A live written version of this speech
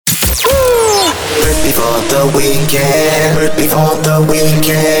the weekend, before the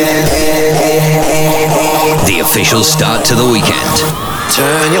weekend. The official start to the weekend.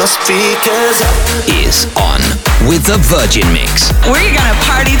 Turn your speakers up. Is on with the Virgin Mix. We're gonna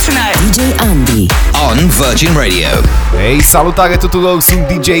party tonight. DJ ANDI On Virgin Radio. Hey, salutare tuturor, sunt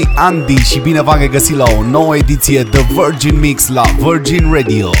DJ ANDI și bine v-am regăsit la o nouă ediție The Virgin Mix la Virgin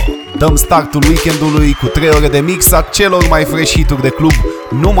Radio. Dăm startul weekendului cu 3 ore de mix a celor mai fresh hituri de club,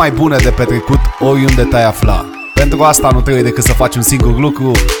 numai bune de petrecut oriunde te-ai afla. Pentru asta nu trebuie decât să faci un singur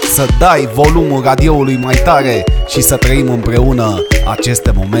lucru, să dai volumul radioului mai tare și să trăim împreună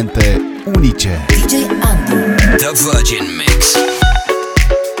aceste momente unice. DJ ANDI The Virgin Mix.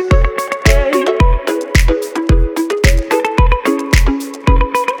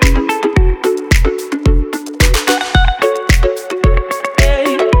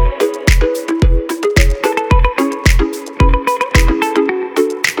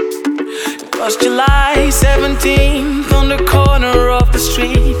 July 17th on the corner of the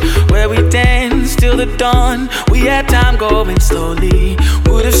street where we danced till the dawn. We had time going slowly.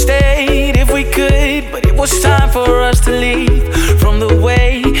 Would have stayed if we could, but it was time for us to leave. From the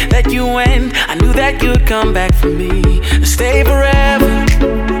way that you went, I knew that you'd come back for me and stay forever.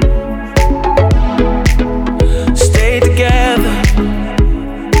 Stay together.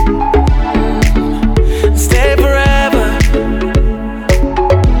 Stay forever.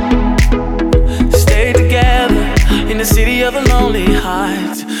 In the city of the lonely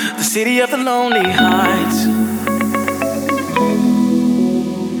hearts, the city of the lonely hearts.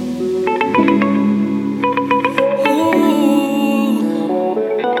 Ooh.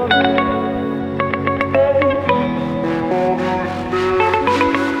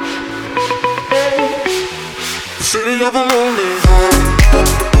 The city of the lonely hearts.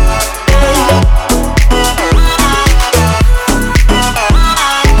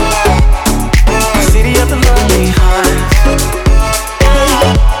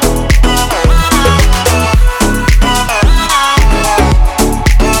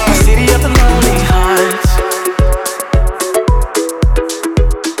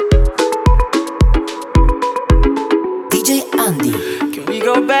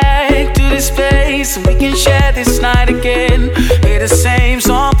 And we can share this night again. Hear the same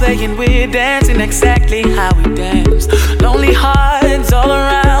song playing, we're dancing exactly how we danced. Lonely hearts all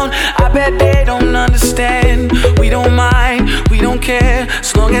around, I bet they don't understand. We don't mind, we don't care,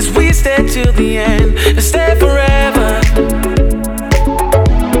 as long as we stay till the end and stay forever.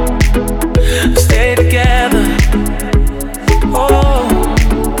 Stay together. Oh,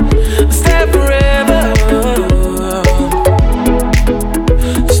 stay forever.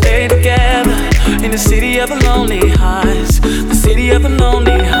 Stay together. In the city of the lonely hearts, the city of the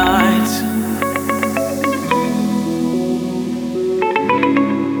lonely hearts.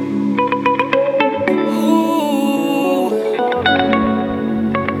 Ooh.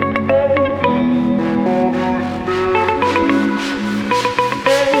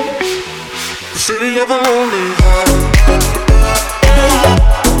 The city of the lonely hearts.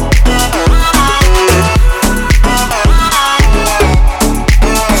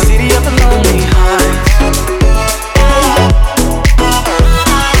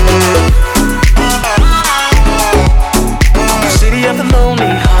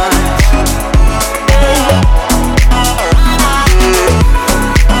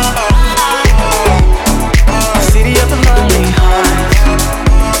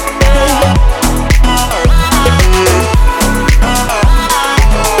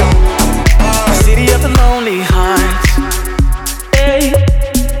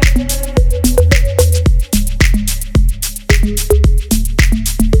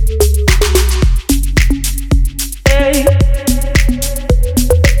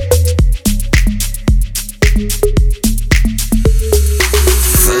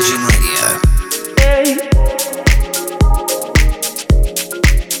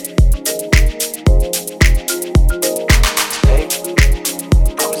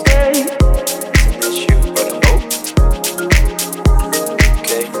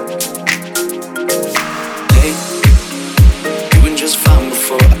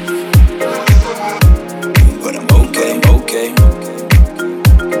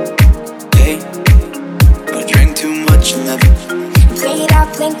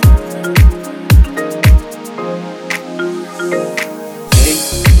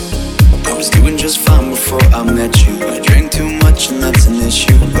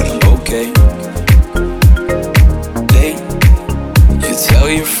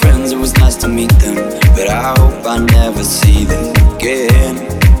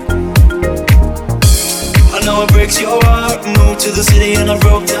 know it breaks your heart. Moved to the city in a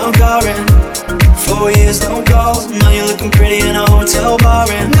broke down car and 4 years no calls. Now you're looking pretty in a hotel bar,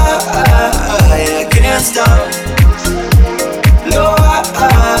 and I can't stop. No,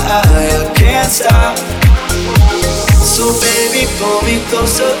 I can't stop. So baby, pull me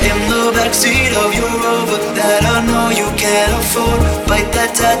closer in the backseat of your Rover that I know you can't afford. Bite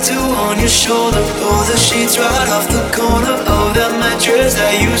that tattoo on your shoulder. Pull the sheets right off the corner of that mattress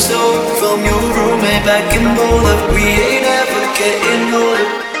that you stole from your roommate back in Boulder. We ain't ever getting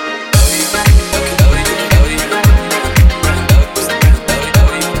older.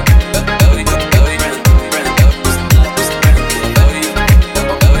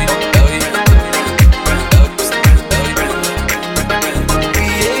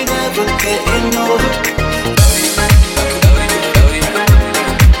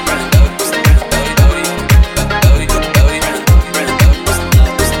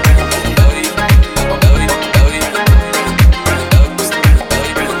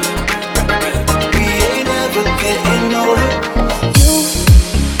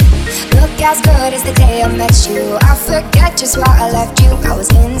 As good as the day I met you. I forget just why I left you. I was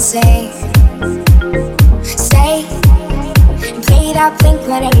insane. Stay and play that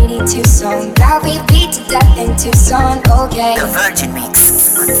Blink-182 song that we beat to death in Tucson. Okay. The Virgin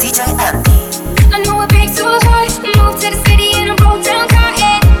Mix with DJ ANDI. I know it breaks so hard. Moved to the city and I broke down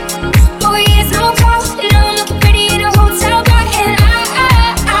crying. 4 years no call. Now I'm looking pretty in a hotel bar, and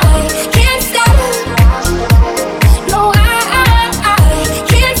I can't stop. No, I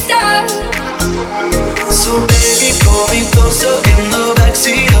can't stop. So baby, pull me closer in the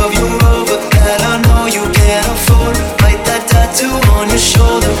backseat of your Rover that I know you can't afford. Bite that tattoo on your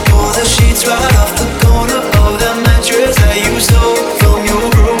shoulder. Pull the sheets right off the corner of that mattress that you stole from your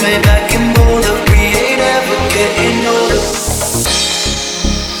roommate back in Boulder. We ain't ever getting older.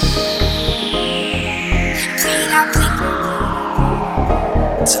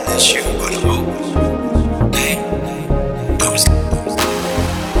 It's an issue, but I hope. Hey, I was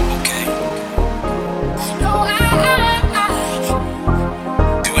okay.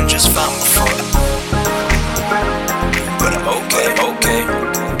 Doing just fine before, but I'm okay, okay.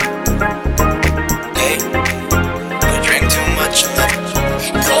 Hey, I drank too much of that.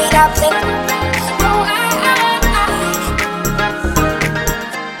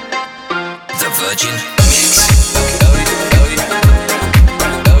 The Virgin Mix.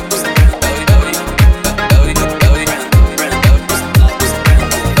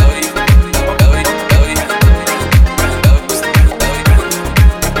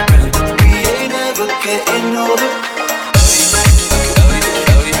 Getting older.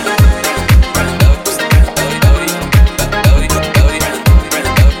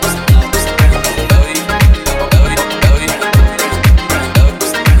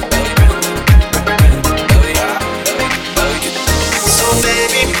 So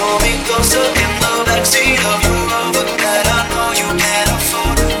baby, pull me closer in the backseat of your Rover that I know you can't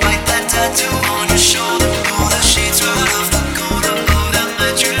afford. Bite that tattoo on your shoulder. Pull the sheets right off the corner of that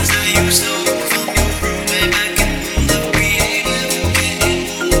mattress that you stole from your roommate back in Boulder. We ain't ever getting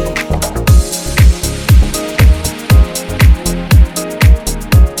older.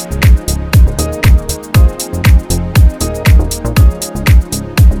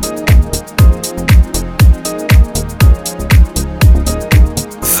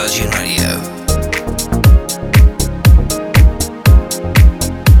 Virgin Radio.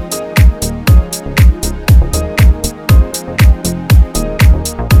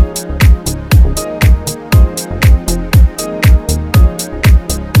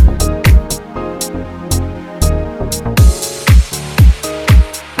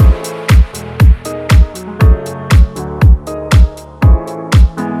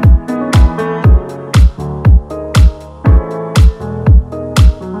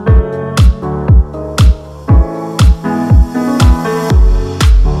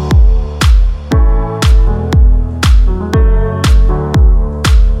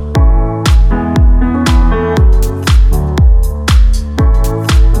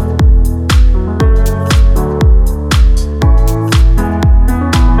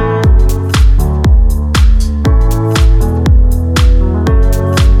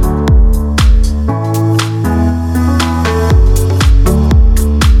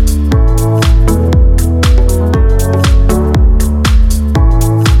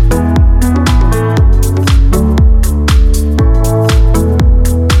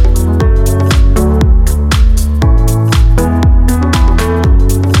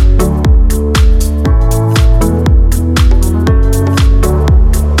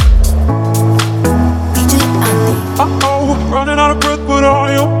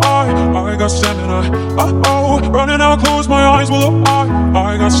 Running out, close my eyes, well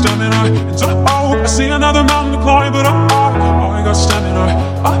I got stamina. And so, I see another mountain to climb, but I got stamina.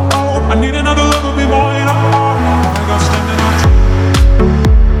 I need another love to be mine. I got stamina.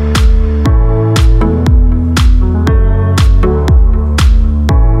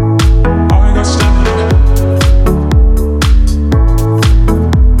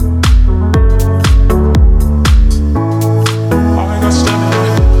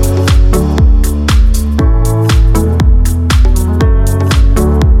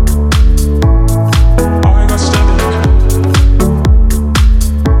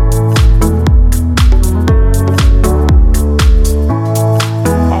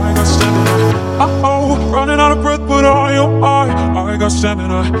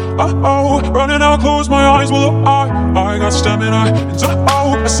 Stamina. Running out, close my eyes. Well, I got stamina. And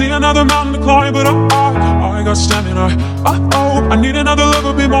I see another mountain to climb, but I got stamina. I need another love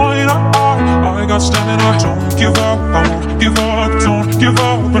to be mine. I got stamina. Don't give up, I won't give up. Don't give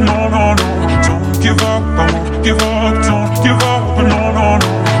up, but no, no, no. Don't give up, I won't give up. Don't give up, but no, no, no.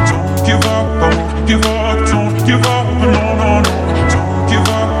 Don't give up, I won't give up. Don't give up, but no, no, no. Don't give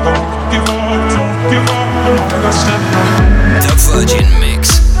up, I won't give up. Don't give up, but no, I got stamina. The Virgin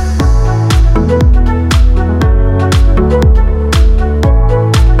Mix.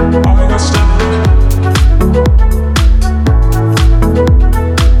 I got stamina.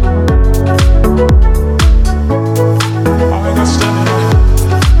 I got stamina.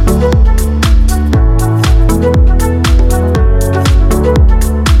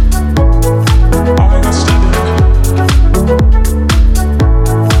 I got stamina.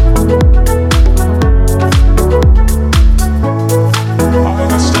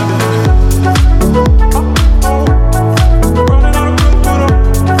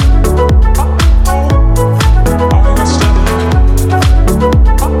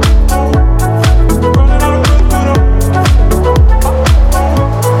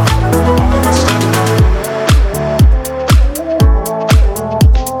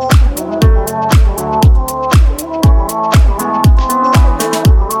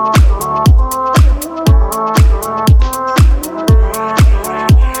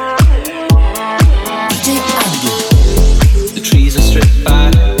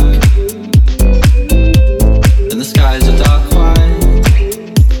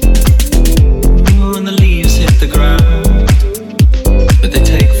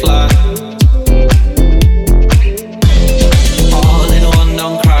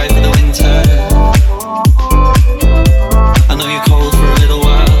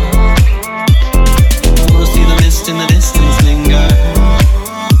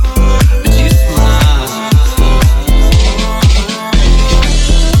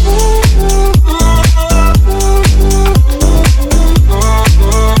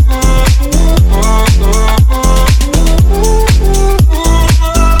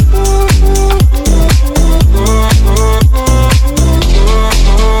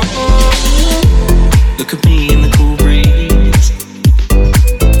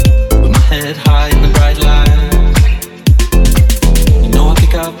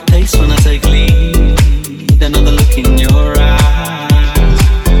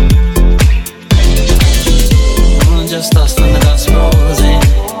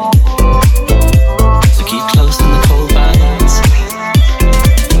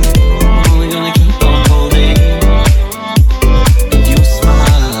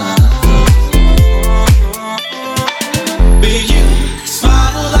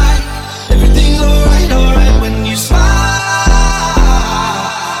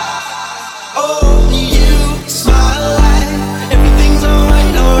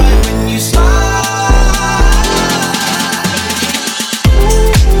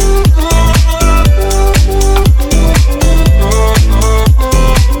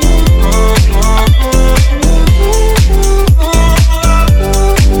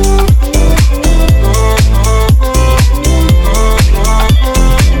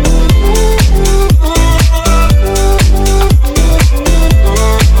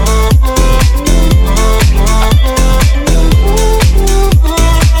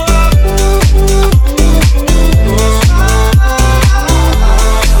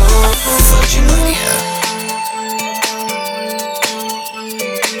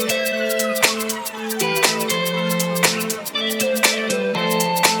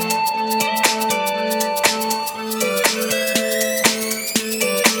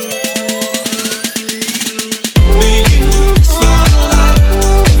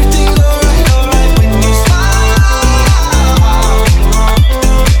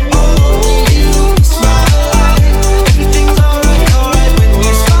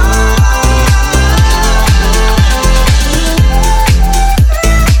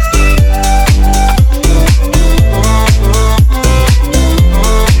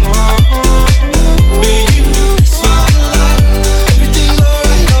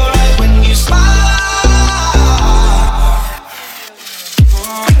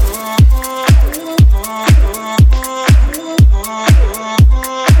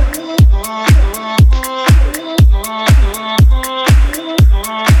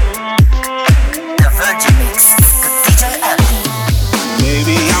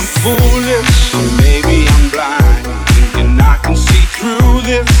 foolish, or maybe I'm blind, thinking I can see through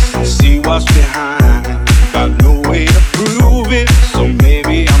this, see what's behind. Got no way to prove it, so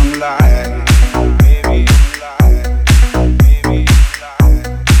maybe I'm lying.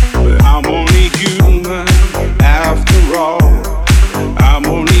 But I'm only human after all. I'm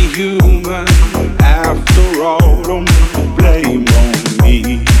only human after all. Don't put the blame on me.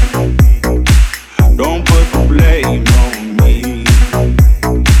 Don't put the blame on me.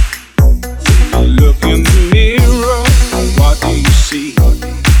 Take a look in the mirror. What do you see?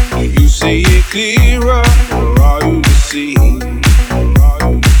 Do you see it clearer, or are you deceived?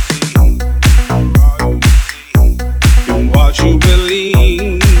 In what you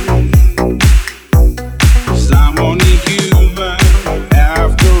believe. 'Cause I'm only human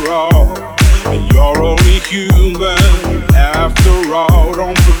after all, and you're only human after all.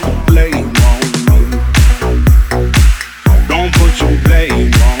 Don't put the blame on me. Don't put your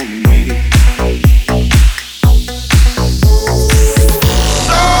blame on me.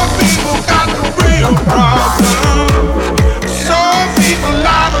 Some people got the real problem. Some people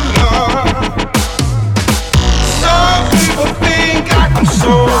out of love. Some people think I can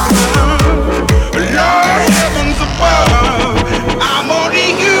solve them. Lord heavens above, I'm only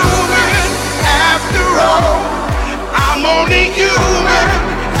human after all. I'm only human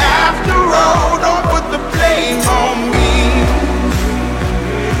after all. Don't put the blame on me.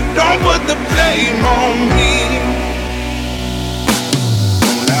 Don't put the blame on me.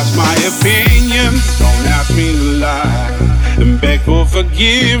 Don't ask my opinion, don't ask me to lie, and beg for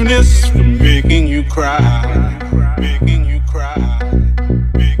forgiveness for making you cry. Making you cry.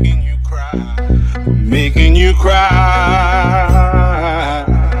 Making you cry. For making you cry.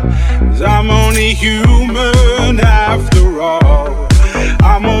 'Cause I'm only human after all.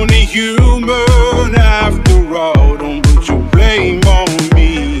 I'm only human after all. Don't put your blame on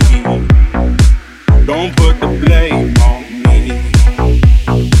me. Don't put the blame on me.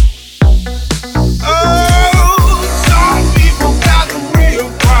 Oh, some people got a real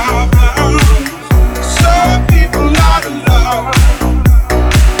problem. Some people out of love.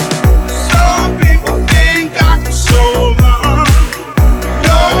 Some people think I can solve them.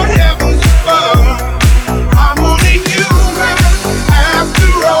 Lord heavens above, I'm only human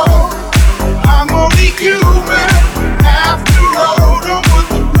after all. I'm only human after all. Don't put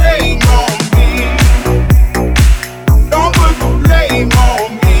the blame on me. Don't put the blame on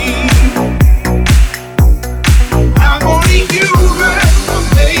me. I'm only human, I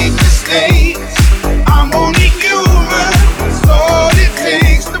make mistakes. I'm only human, that's all it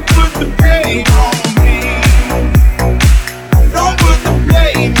takes to put the blame on me. Don't put the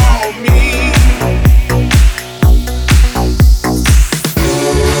blame on me.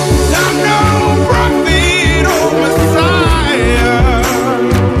 I'm no prophet or Messiah.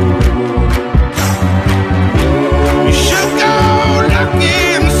 You should go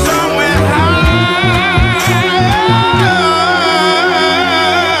looking somewhere higher.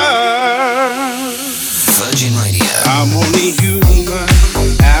 Virgin Radio. I'm only human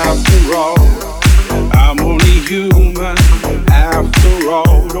after all. I'm only human after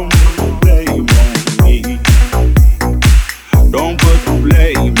all. Don't put the blame on me. Don't put the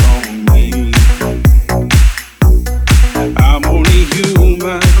blame on me. I'm only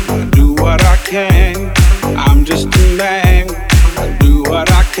human. I do what I can. I'm just a man. I do what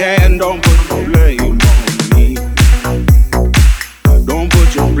I can. Don't put the blame on me. Don't put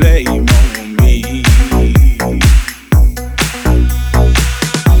your blame on me.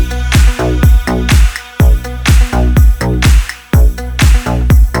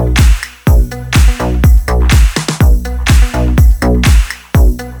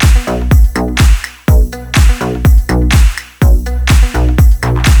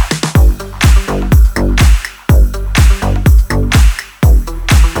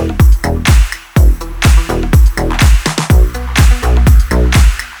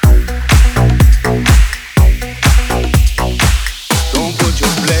 Don't put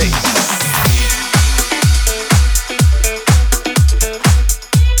your blame.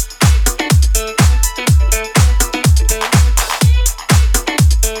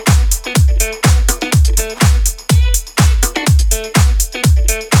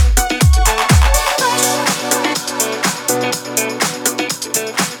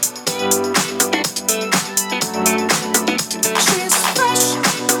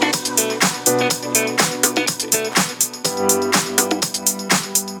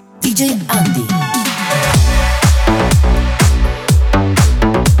 DJ ANDI.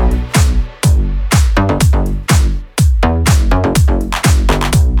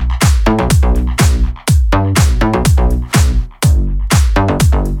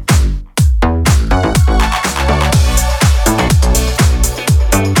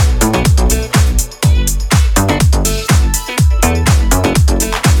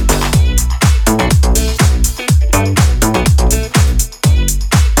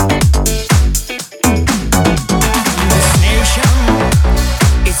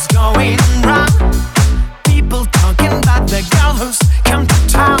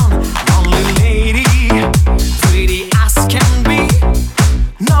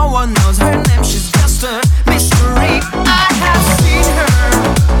 no one knows her name, she's just a mystery. I have seen her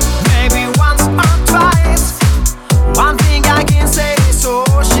maybe once or twice. One thing I can say, so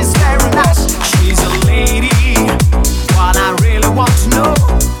she's very nice. She's a lady, what I really want to know.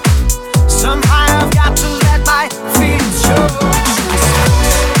 Somehow I've got to let my feelings show.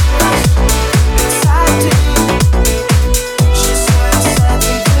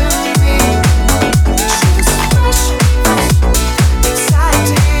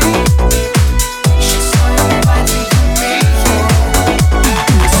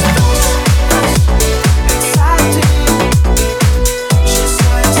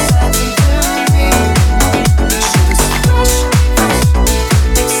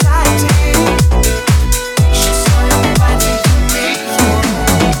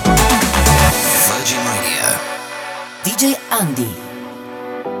 DJ ANDI.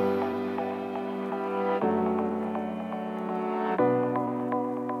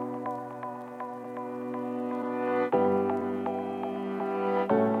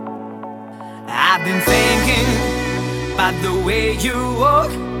 I've been thinking about the way you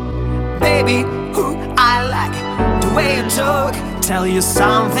walk, baby, who I like, the way you talk. Tell you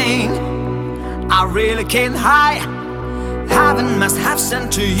something I really can't hide. Heaven must have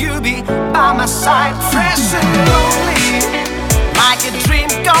sent to you, be by my side. Fresh and lonely, like a dream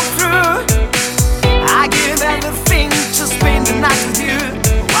come true. I give everything to spend the night with you.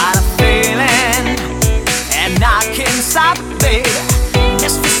 What a feeling, and I can't stop, baby.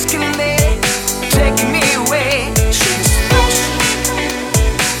 It's physically taking me away. She's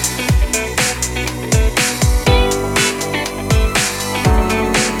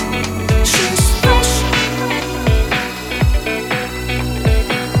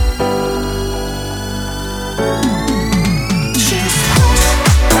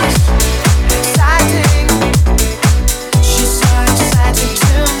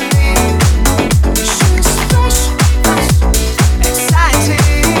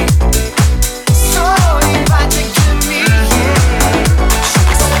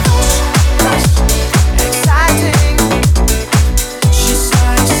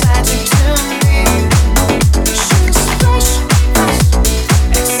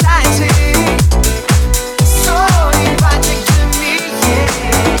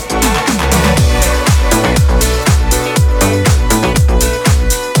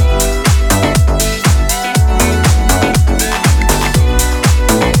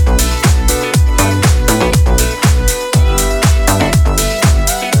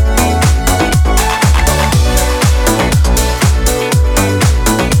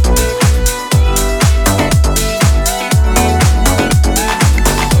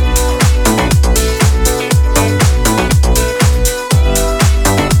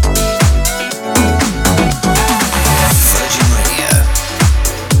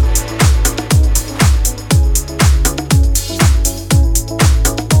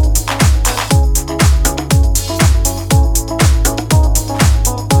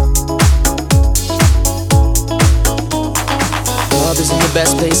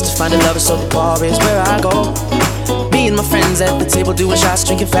find a lover, so the bar is where I go. Me and my friends at the table doing shots,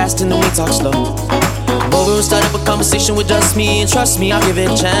 drinking fast and then we talk slow. Over and start up a conversation with just me, and trust me, I'll give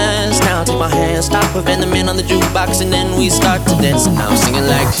it a chance. Now take my hand, stop, put the man on the jukebox, and then we start to dance. And now I'm singing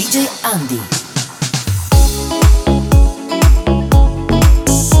like DJ ANDI.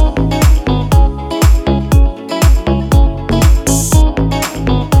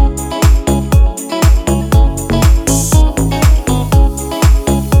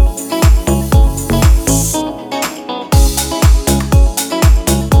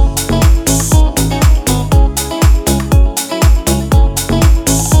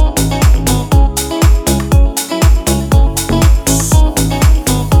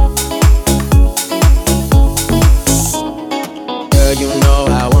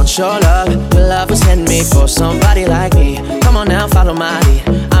 your love was handmade for somebody like me. Come on now, follow my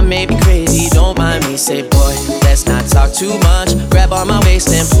lead. I may be crazy, don't mind me. Say boy, let's not talk too much. Grab on my waist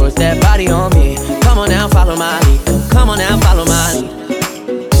and put that body on me. Come on now, follow my lead. Come on now, follow my lead.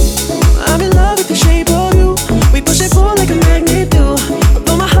 I'm in love with the shape of you. We push and pull like a magnet do.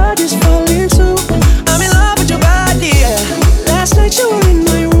 Although my heart is falling too. I'm in love with your body, yeah. Last night you were in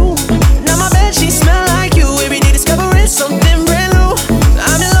my room. Now my bed sheets smell like you. Every day discovering something brand new.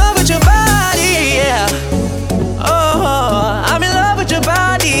 I'm in love with your body, yeah. Oh, I'm in love with your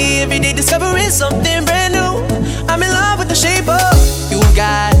body. Every day discovering something brand new. I'm in love with the shape of you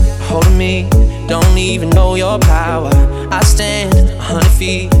got holding me. Don't even know your power. I stand 100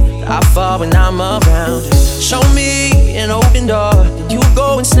 feet. I fall when I'm around you. Show me an open door, then you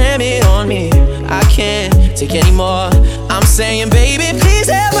go and slam it on me. I can't take any more. I'm saying, baby, please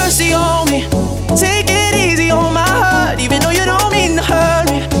have mercy on me. Take it easy on my heart, even though you don't mean to hurt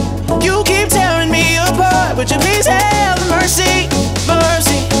me. You keep tearing me apart, would you please have mercy,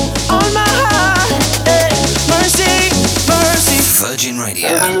 mercy on my heart? Hey, mercy, mercy. Virgin Radio.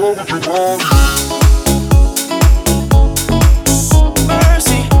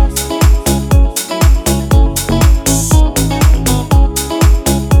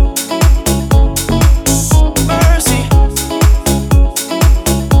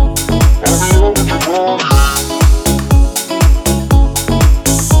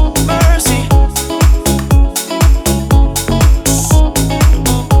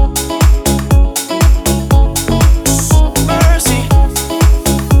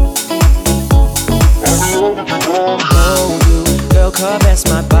 Caress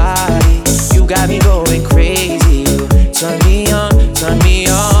my body, you got me going crazy. You turn me on,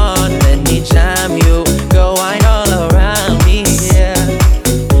 let me jam you. Go wine all around me,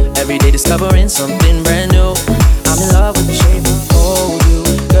 yeah. Every day discovering something brand new. I'm in love with the shape of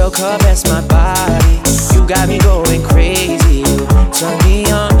you. Girl, caress my body, you got me going crazy. You turn me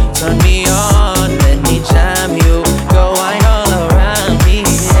on, let me jam you. Go wine all around me,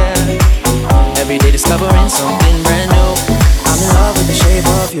 yeah. Every day discovering something brand new. I'm in love with the shape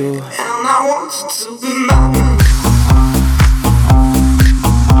of you, and I want you to be mine.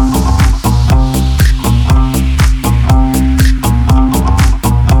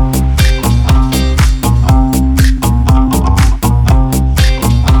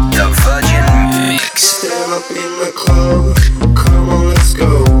 The Virgin Mix. Stand up in the club, come on, let's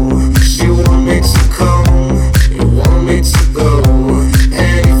go. She want me to come, you want me to go.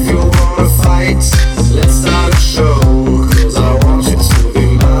 And if you wanna fight, let's start a show.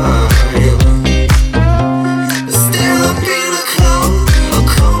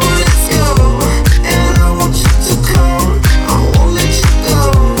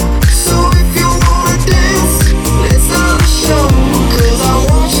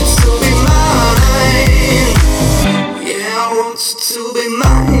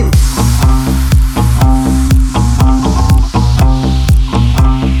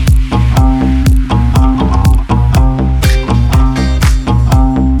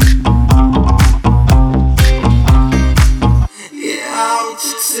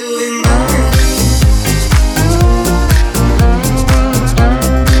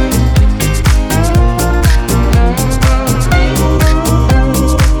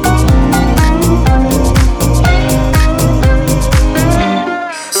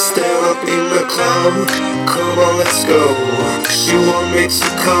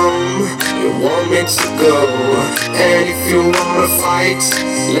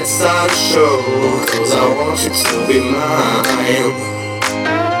 Let's start a show, 'cause I want you to be mine.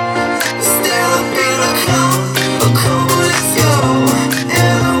 Stand up in the club, come on, let's go.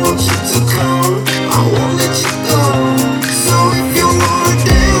 And I want you to come, I won't let you go. So if you wanna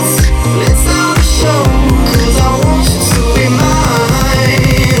dance, let's start a show, 'cause I want you to be mine.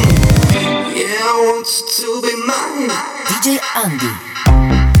 Yeah, I want you to be mine. DJ ANDI.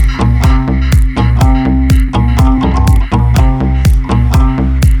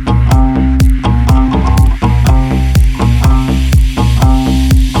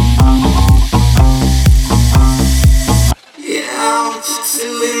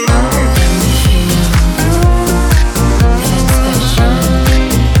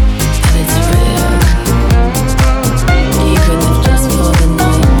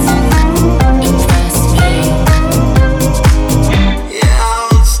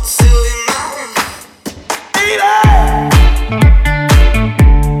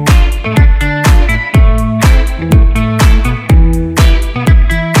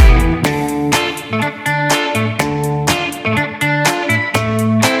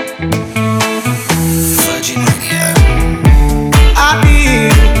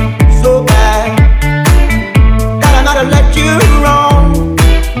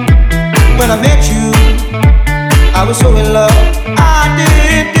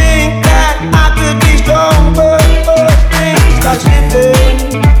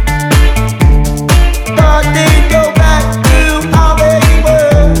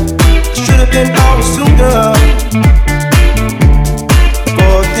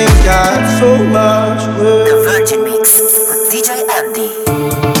 The Virgin Mix with DJ ANDI.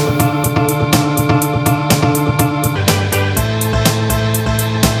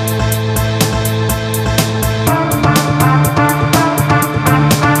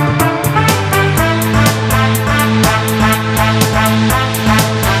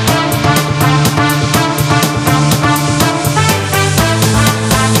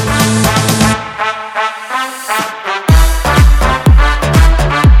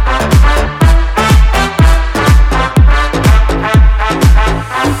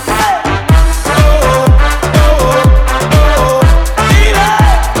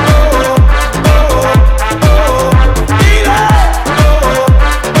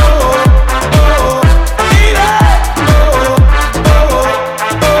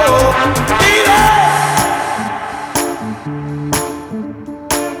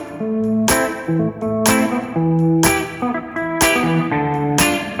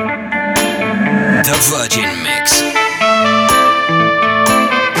 Virgin Mix.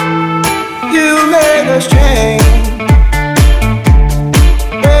 You made us change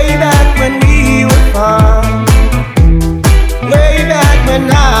way back when we were fun. Way back when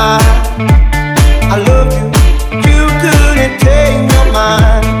I loved you. You couldn't take your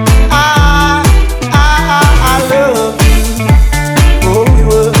mind. I love you. Oh, you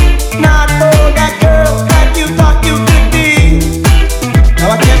were not for that girl that you thought you could be. Now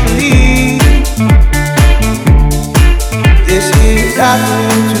I can't believe this is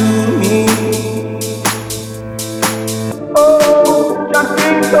happening to me. Oh,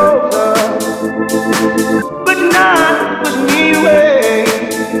 something closer, but not push me away.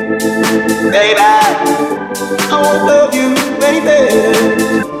 Baby, I won't love you any better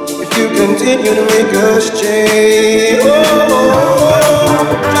if you continue to make us change. Oh,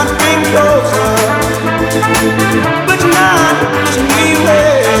 something closer, but not pushing me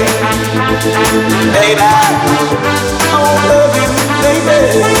away. Baby, I won't love you any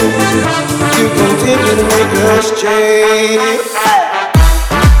better if you continue to make us change.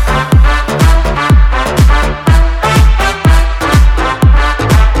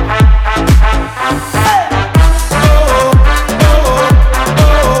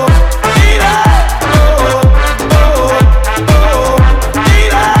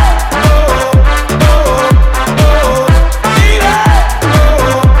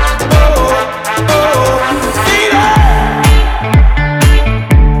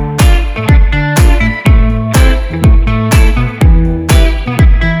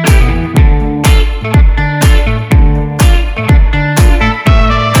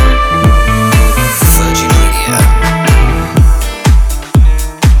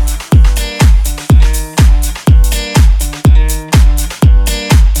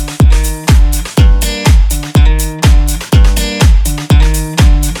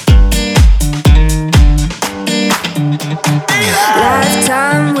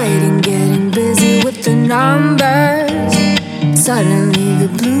 Suddenly the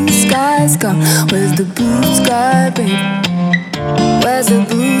blue skies come. Where's the blue sky, baby? Where's the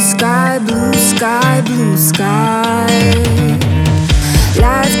blue sky, blue sky, blue sky?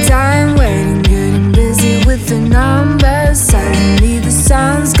 Lifetime waiting, getting busy with the numbers. Suddenly the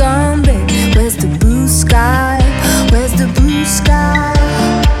sun's gone, baby. Where's the blue sky? Where's the blue sky?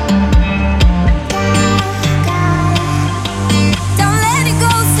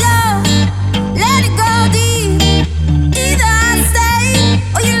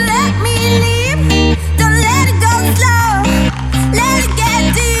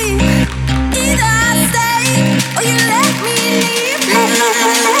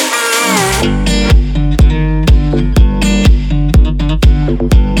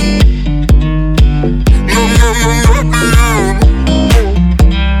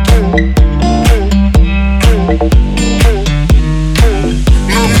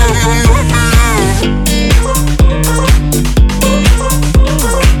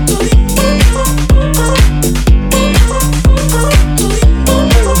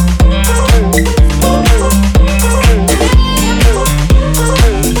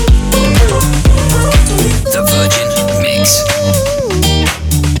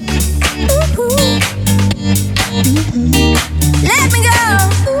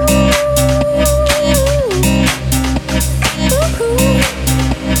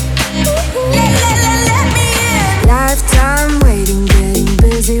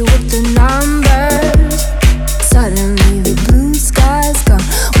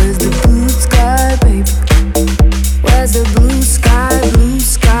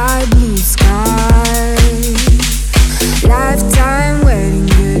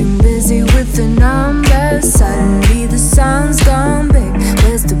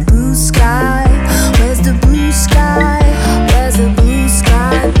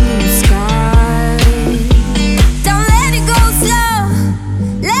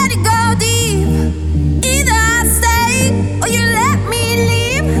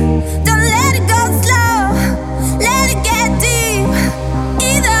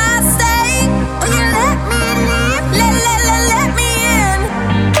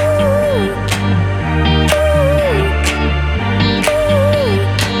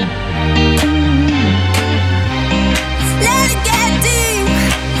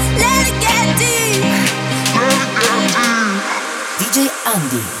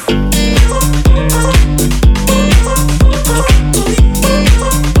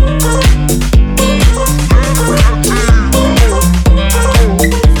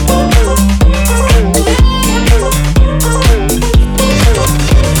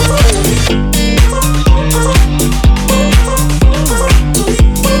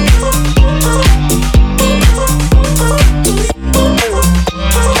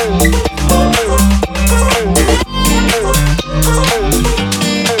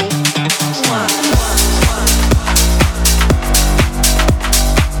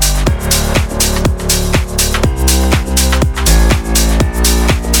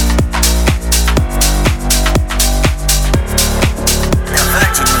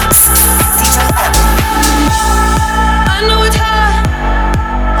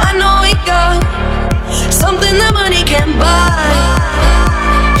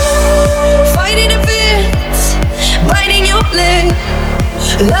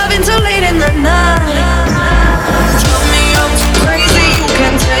 loving till late in the night. Tell me I'm too crazy, you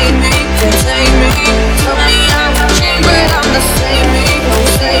can't take me, can't take me. Tell me I'm changed, but I'm the same me, don't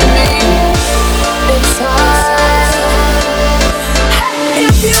save me. It's hard.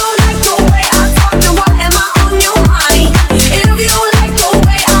 If you like the way I talk, then why am I on your mind? If you like the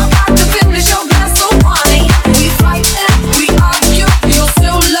way I'm about to finish your glass of wine, we fight and we argue, you'll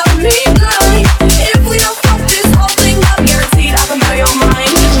still love me blind. If we don't fuck this whole thing up, guaranteed I can blow your mind.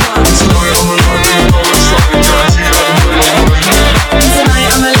 Tonight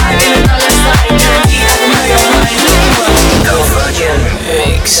I'm alive in another side, guaranteed I can blow your mind. The Virgin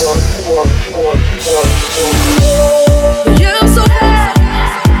Mix. You're so bad,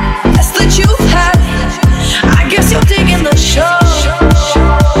 that's the truth had. I guess you're digging the show.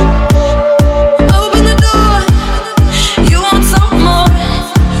 Open the door, you want some more.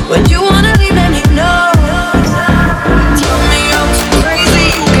 When you wanna leave, let me know. Tell me I'm too crazy,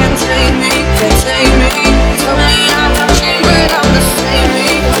 you can't take me, can't take me. Tell me I'm changed, but I'm the same me,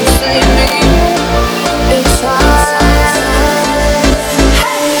 don't save me. It's hard.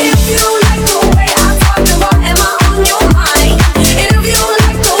 If you like the way I talk, then why am I on your mind? If you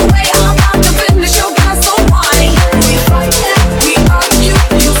like the way I'm about to finish your glass of wine, we fight and we argue,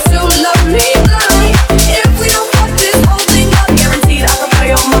 you still love me blind. If we don't fuck this whole thing up, guaranteed I can blow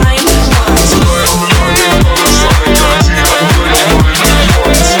your mind.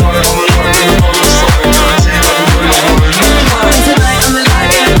 Tonight I'm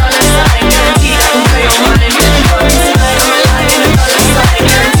alive in another side, guaranteed I can blow your mind. Tonight I'm alive in another side,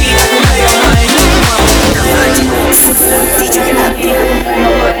 guaranteed I can blow your mind. DJ Andy.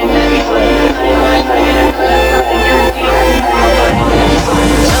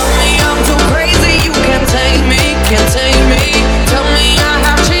 Tell me I'm too crazy, you can't take me, can't take me. Tell me I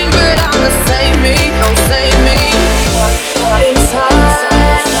have changed, but I'm the same me, don't save me. It's hard.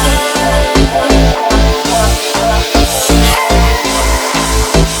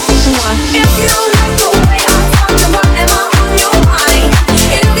 If you like the way I talk, then why am I on your mind?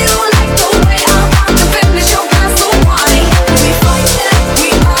 If you like the way I'm about to finish your glass of wine, we fight and we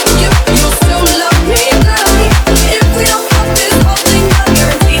argue, you still love me blind. If we don't fuck this whole thing up,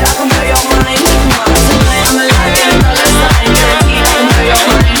 guaranteed I can blow your mind. Tonight I'm alive in another side, guaranteed I can blow your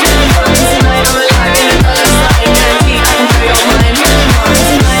mind. Tonight I'm alive in another side, guaranteed I can blow your mind.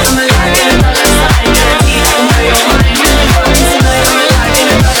 Tonight I'm alive in another side, guaranteed I can blow your mind. Tonight I'm alive in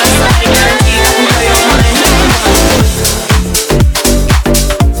another side, guaranteed I can blow your mind.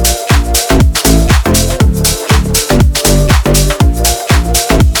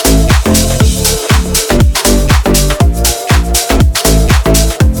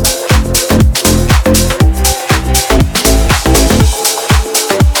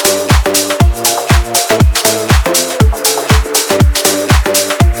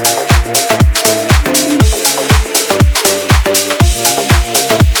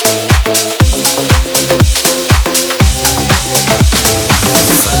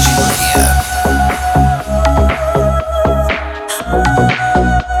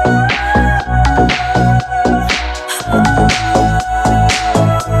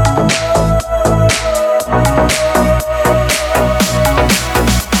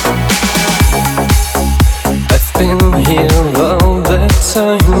 I've been here all the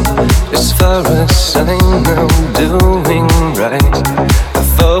time, as far as I know, doing right.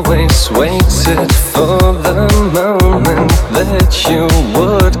 I've always waited for the moment that you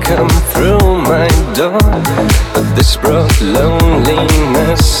would come through my door, but this brought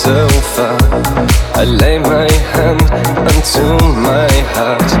loneliness so far. I lay my hand onto my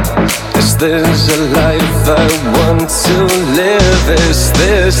heart. Is this a life I want to live? Is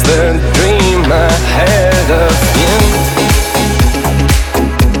this the dream I had of you?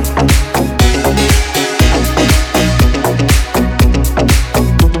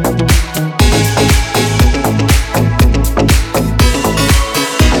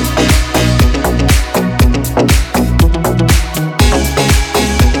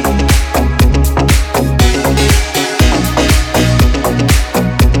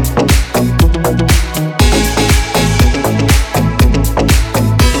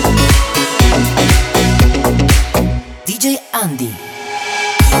 DJ Andy.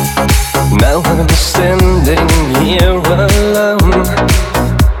 Now I'm standing here alone,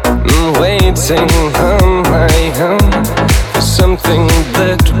 waiting on my own for something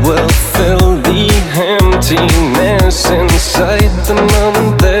that will fill the emptiness inside the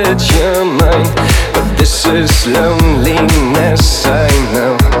moment that you're mine. But this is loneliness, I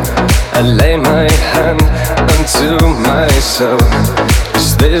know. I lay my hand onto my soul.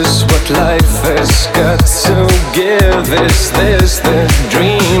 Is this what life has got to give? Is this the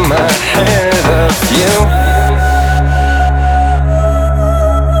dream ahead of you?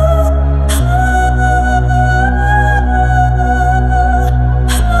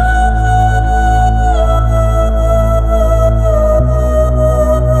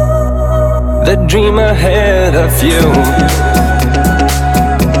 The dream ahead of you.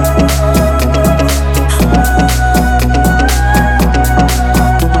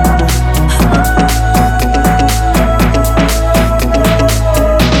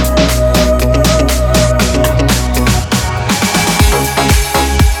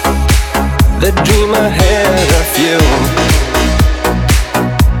 The dream ahead of you.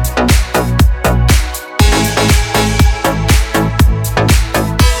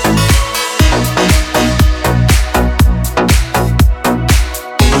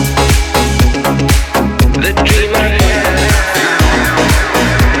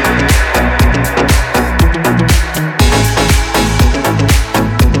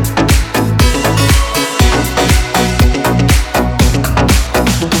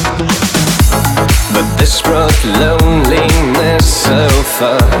 Loneliness so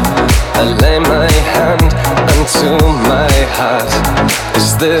far, I lay my hand onto my heart.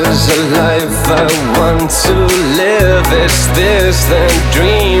 Is this a life I want to live? Is this the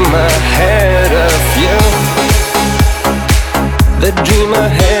dream ahead of you? The dream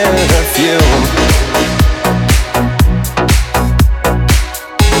ahead of you.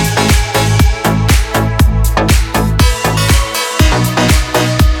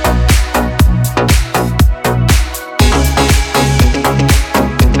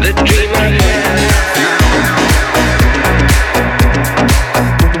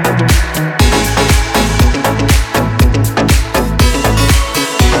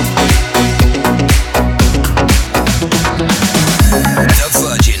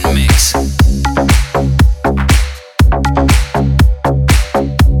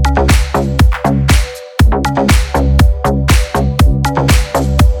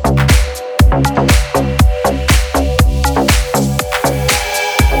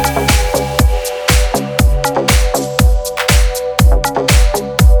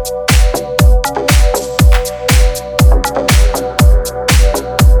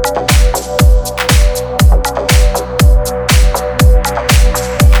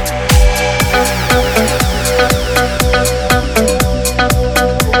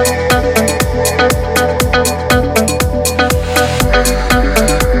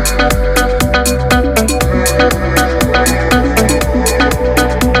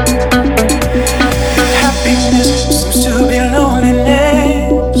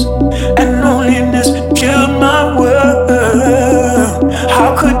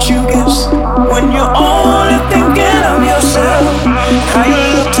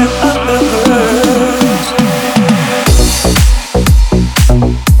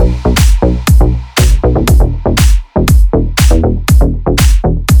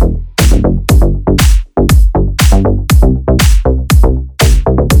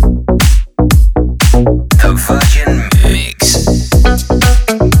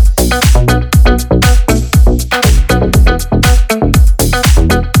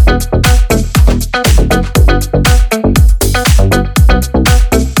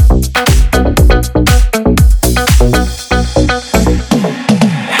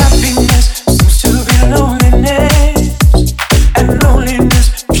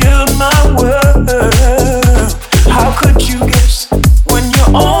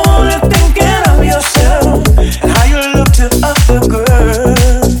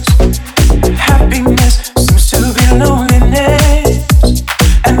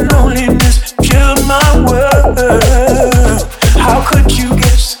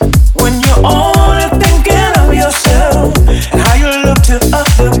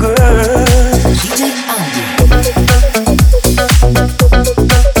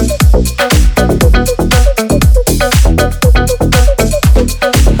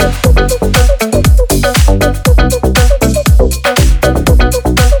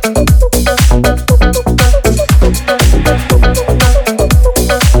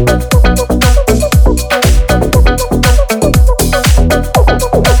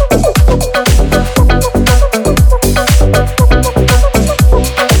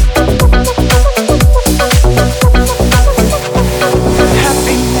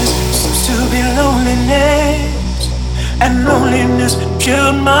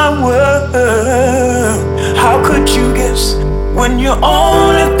 when you're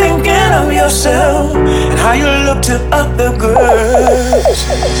only thinking of yourself and how you look to other girls.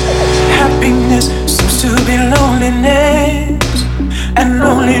 Happiness seems to be loneliness, and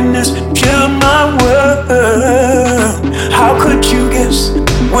loneliness killed my world. How could you guess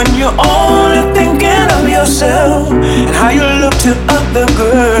when you're only thinking of yourself and how you look to other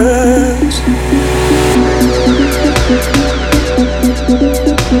girls?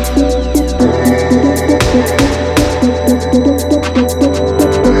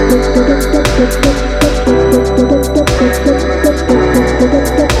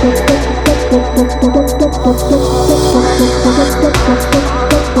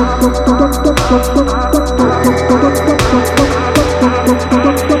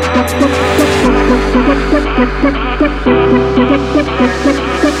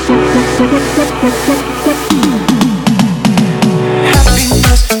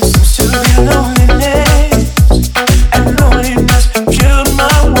 Happiness seems to be loneliness, and loneliness killed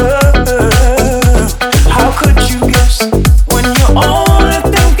my world. How could you guess when you're only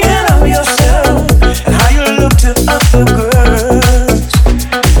thinking of yourself and how you look to other girls?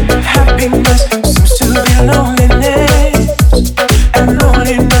 Happiness seems to be loneliness, and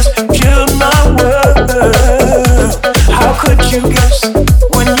loneliness killed my world. How could you guess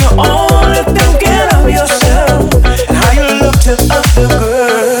when you're only thinking of yourself and how you look to other girls?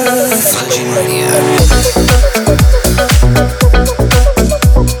 Virgin Radio.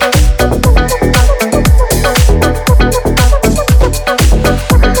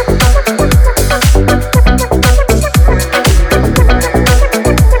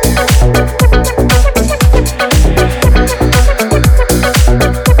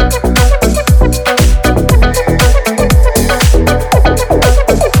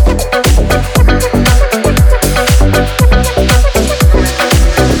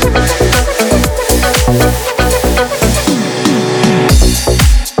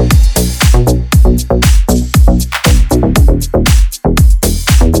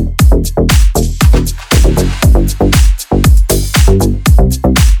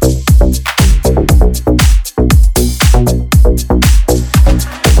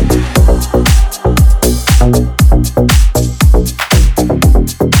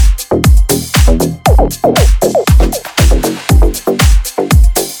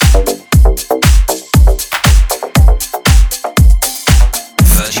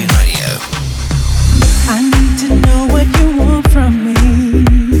 Virgin Radio. I need to know what you want from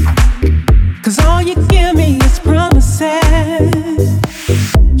me, 'cause all you give me is promises.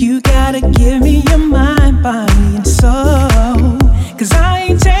 You gotta give me your mind, body, and soul, 'cause I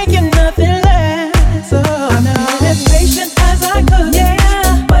ain't taking nothing less. Oh, I'm being as patient as I could,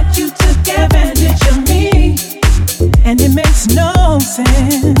 yeah, but you took advantage of me, and it makes no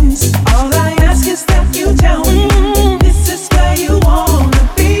sense. All I ask is that you tell me this is where you wanna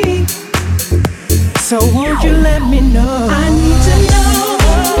be. So won't you let me know? I need to know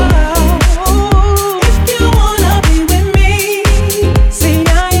if you wanna be with me. See,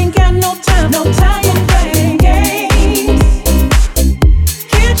 I ain't got no time for playing games.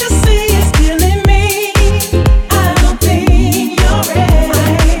 Can't you see it's killing me? I don't think you're ready. I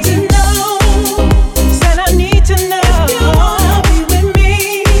need to know, said I need to know if you wanna be with me.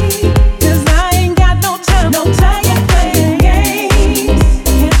 'Cause I ain't got no time for playing games.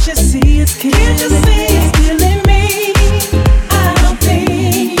 Can't you see it's killing me?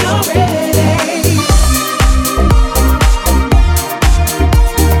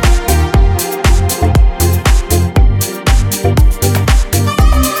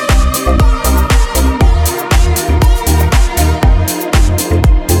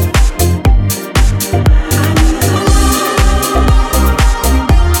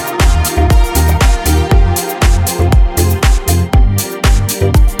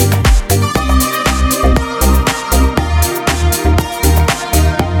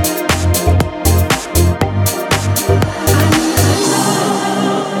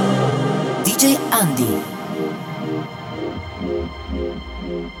 DJ ANDI.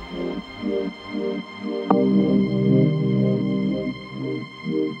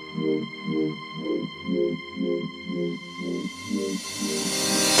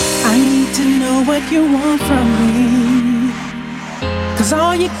 I need to know what you want from me, 'cause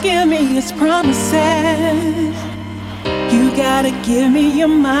all you give me is promises. You gotta give me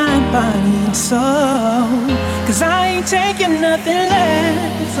your mind, body, and soul, 'cause I ain't taking nothing less.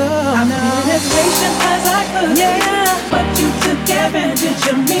 Oh, I'm being as patient as I could, yeah, but you took advantage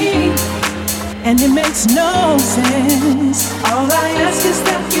of me, and it makes no sense. All I ask is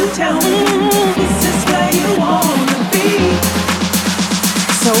that you tell me this is where you wanna be.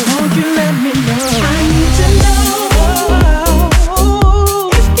 So won't you let me know? I need to know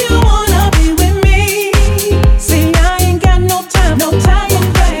if you wanna be with me. See, I ain't got no time for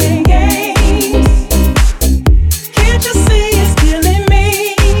playing games. Can't you see it's killing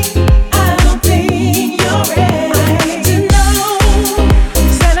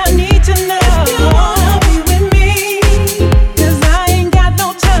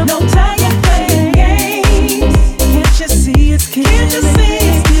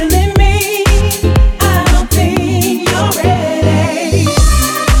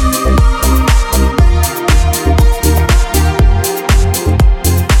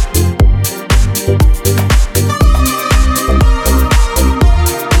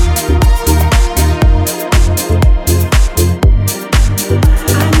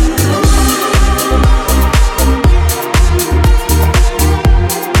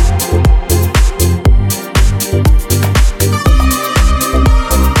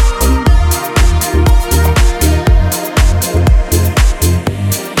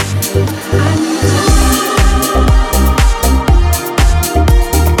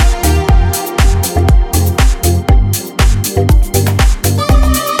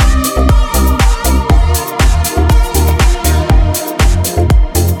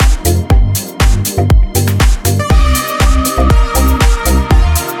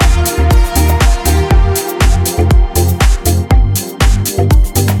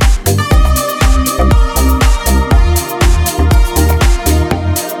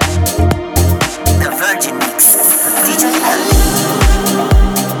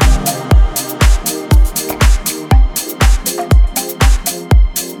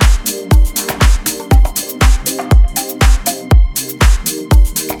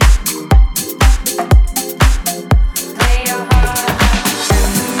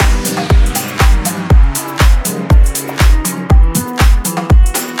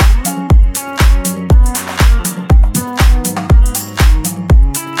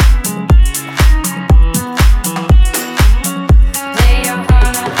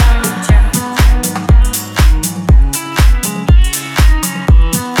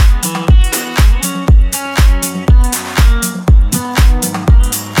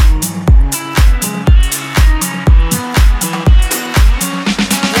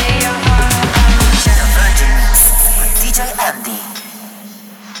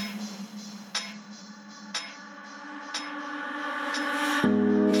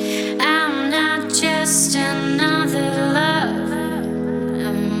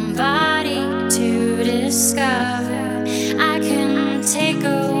to discover. I can take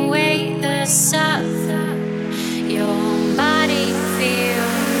away the suffer your body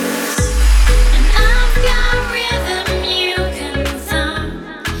feels. And I've got rhythm you can thumb.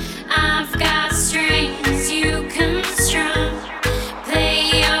 I've got strings you can strum. Play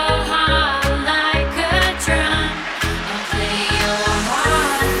your heart like a drum. I'll play your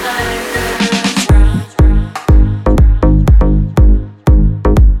heart like a drum.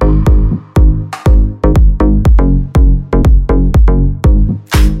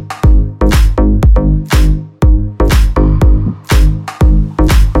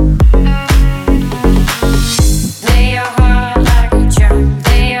 Play your heart like a drum.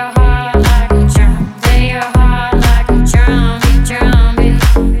 Play your heart like a drum. Play your heart like a drum. Drum beat.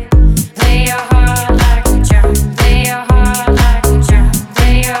 Play your heart like a drum. Play your heart like a drum.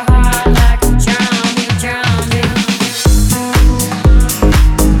 Play your heart like a drum. Drum beat.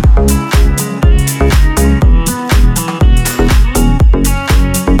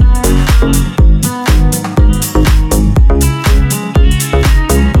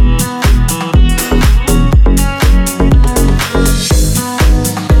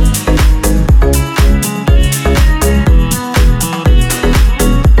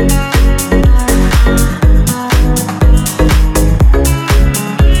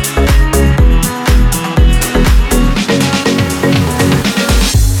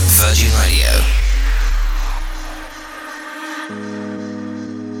 Virgin Radio.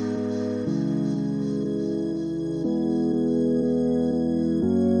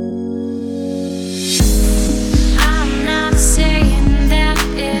 I'm not saying that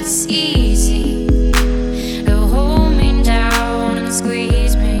it's easy to hold me down and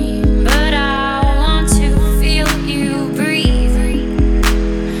squeeze me, but I want to feel you breathing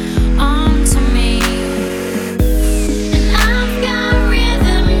onto me. And I've got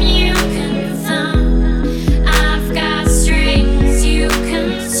rhythm you can thumb. I've got strings you can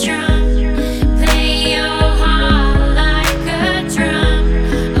strum. Play your heart like a drum.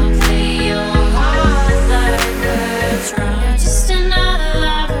 I'll play your heart like a drum. You're just another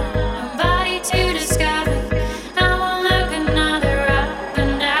lover, a body to discover. I won't look another up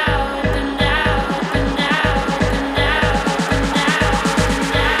and down, up and down, up and down, up and down, up and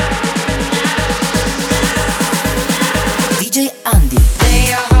down. DJ Andy. Play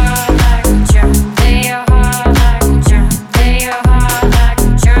your heart like a drum. Play your heart like a drum. Play your heart like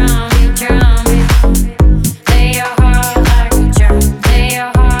a drum. Drum beat. Play your heart like a drum. Play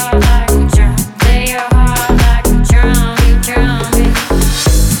your heart like a drum. Play your heart like a drum. Drum beat.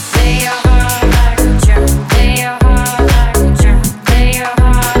 Play your heart like a drum. Play your heart like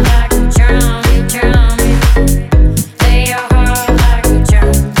a drum. Play your heart like a drum. Drum beat. Play your heart like a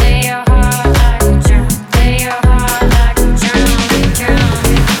drum. Play your heart like a drum. Play your heart like a drum. Drum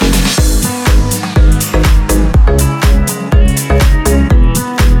beat.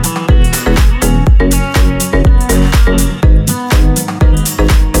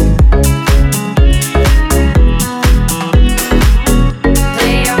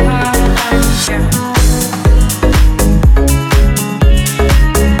 Play your heart like a drum.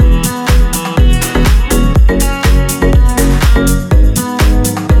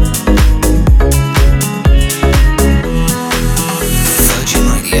 Virgin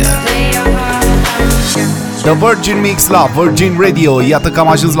Radio. Play your heart like a drum. The Virgin Mix la Virgin Radio. Iată că am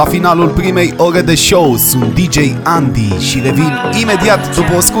ajuns la finalul primei ore de show. Sunt DJ Andy și revin imediat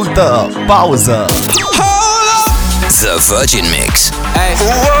după o scurtă pauză. The Virgin Mix.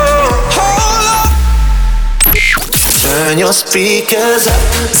 Turn your speakers up.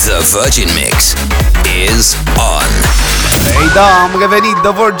 The Virgin Mix is on. Ei da, am revenit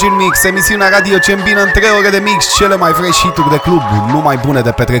The Virgin Mix, emisiunea radio ce îmbină în 3 ore de mix cele mai fresh hituri de club, numai bune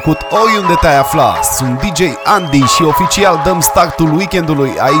de petrecut, oriunde te-ai afla. Sunt DJ Andy și oficial dăm startul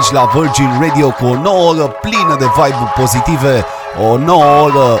weekendului aici la Virgin Radio cu o nouă oră plină de vibe-uri pozitive, o nouă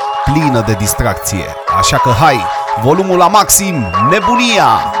oră plină de distracție. Așa că hai, volumul la maxim,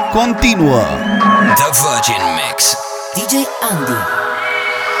 nebunia continuă! The Virgin Mix. DJ Andy.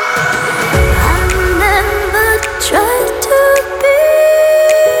 Try to be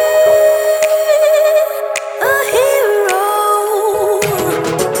a hero.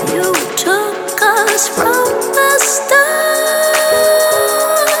 You took us from the stars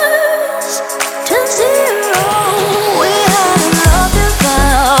to zero. We had love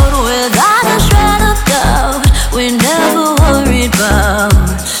devout without a shred of doubt. We never worried about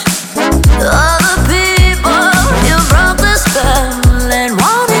other people. You broke the spell.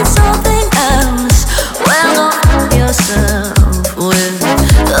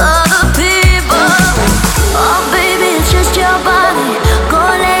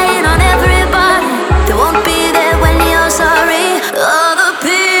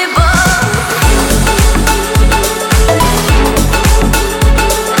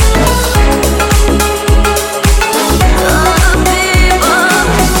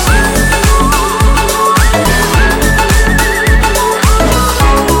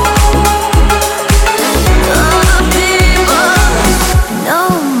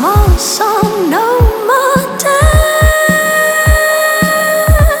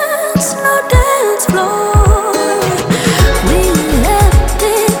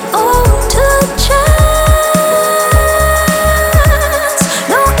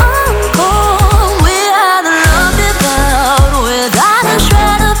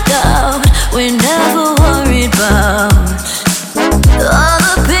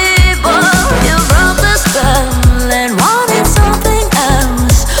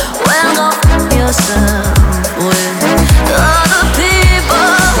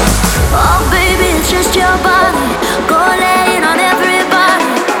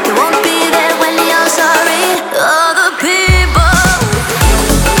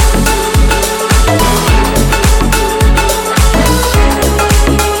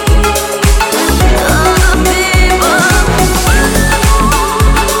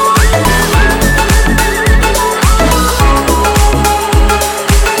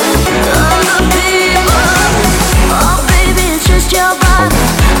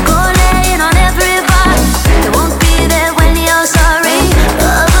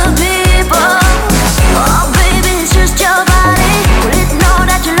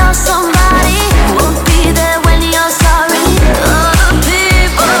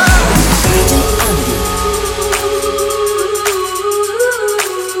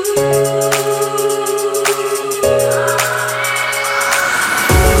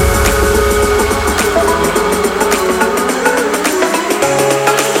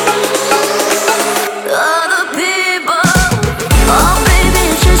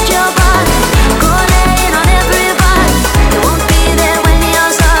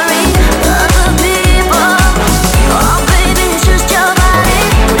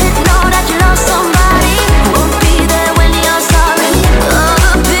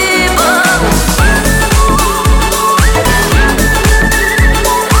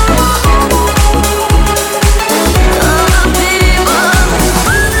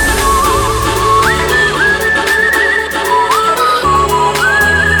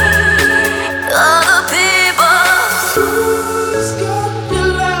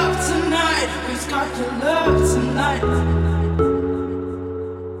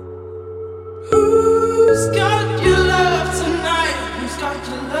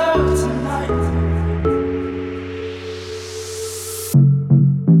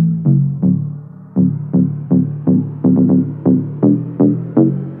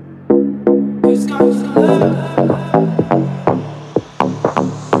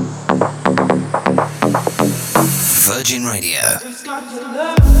 Virgin Radio.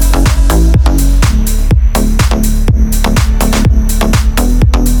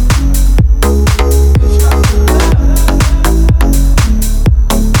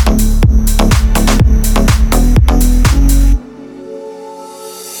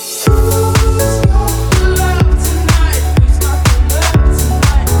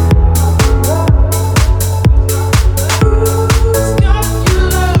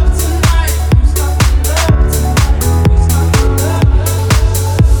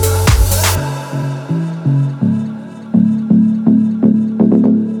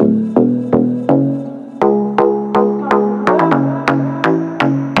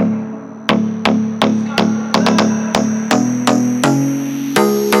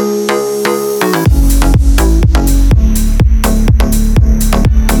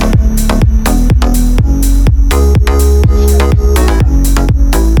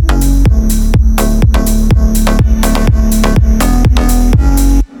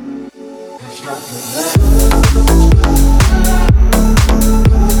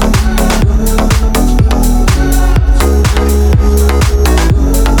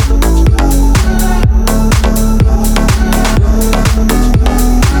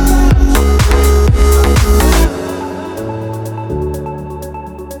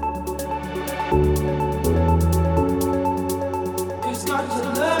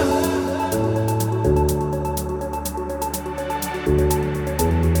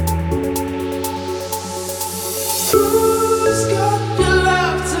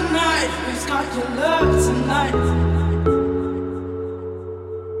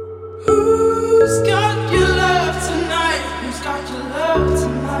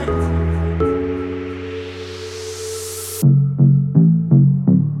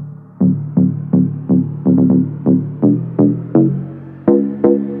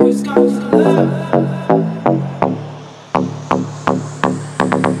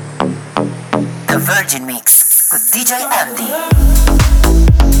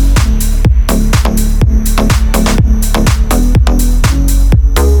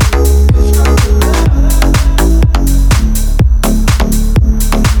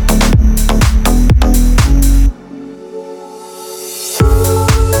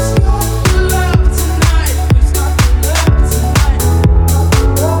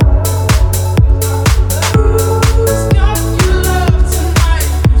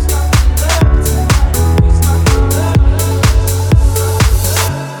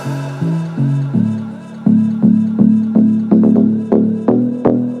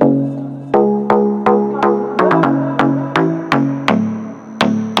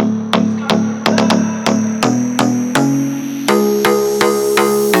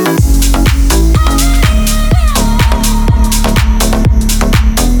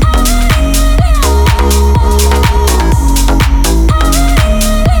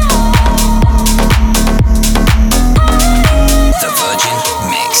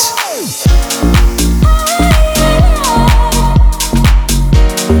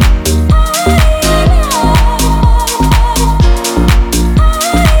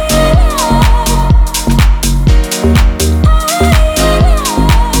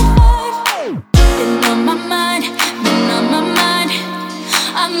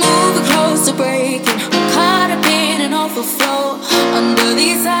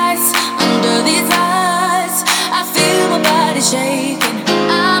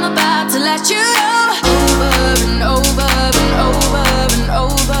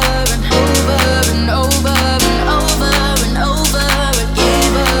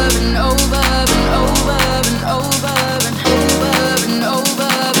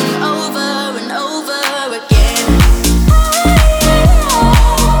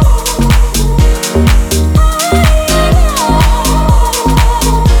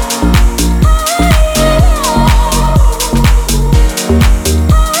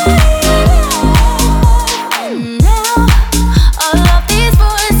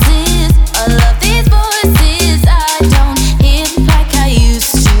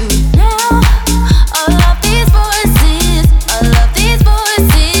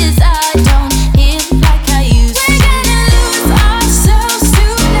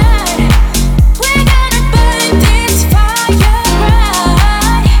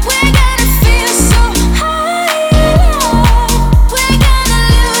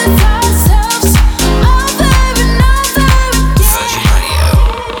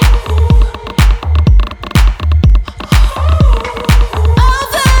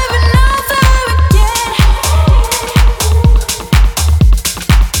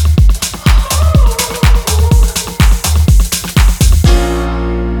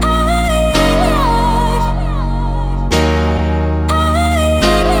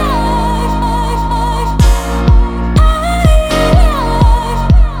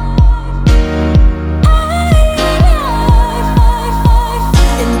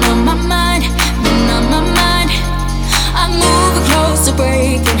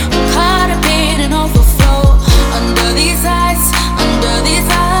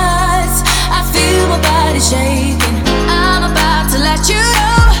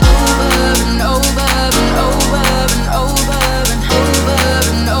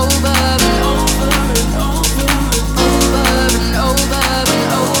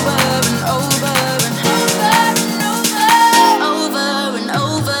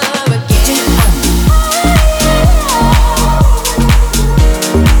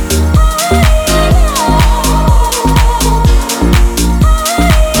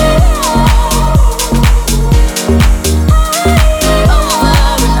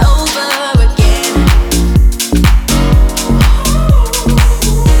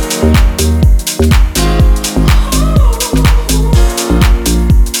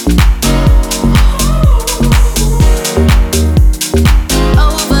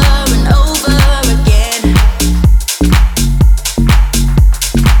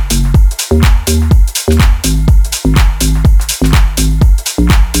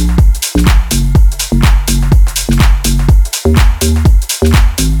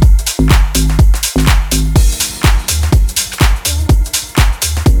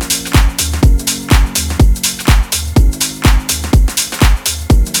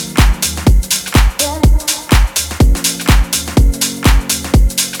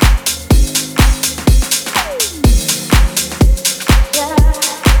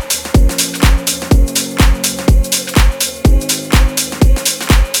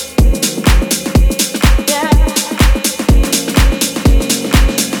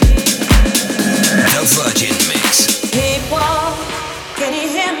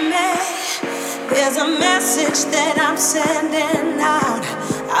 sending out.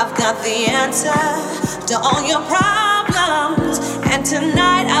 I've got the answer to all your problems, and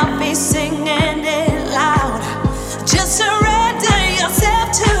tonight I'll be singing it loud. Just surrender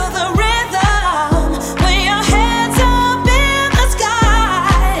yourself to the rhythm. When your head's up in the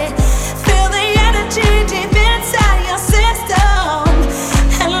sky, feel the energy deep inside your system,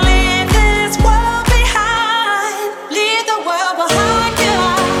 and leave this world behind. Leave the world behind you.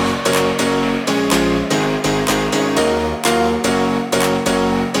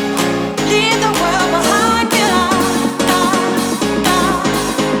 Leave the world behind you.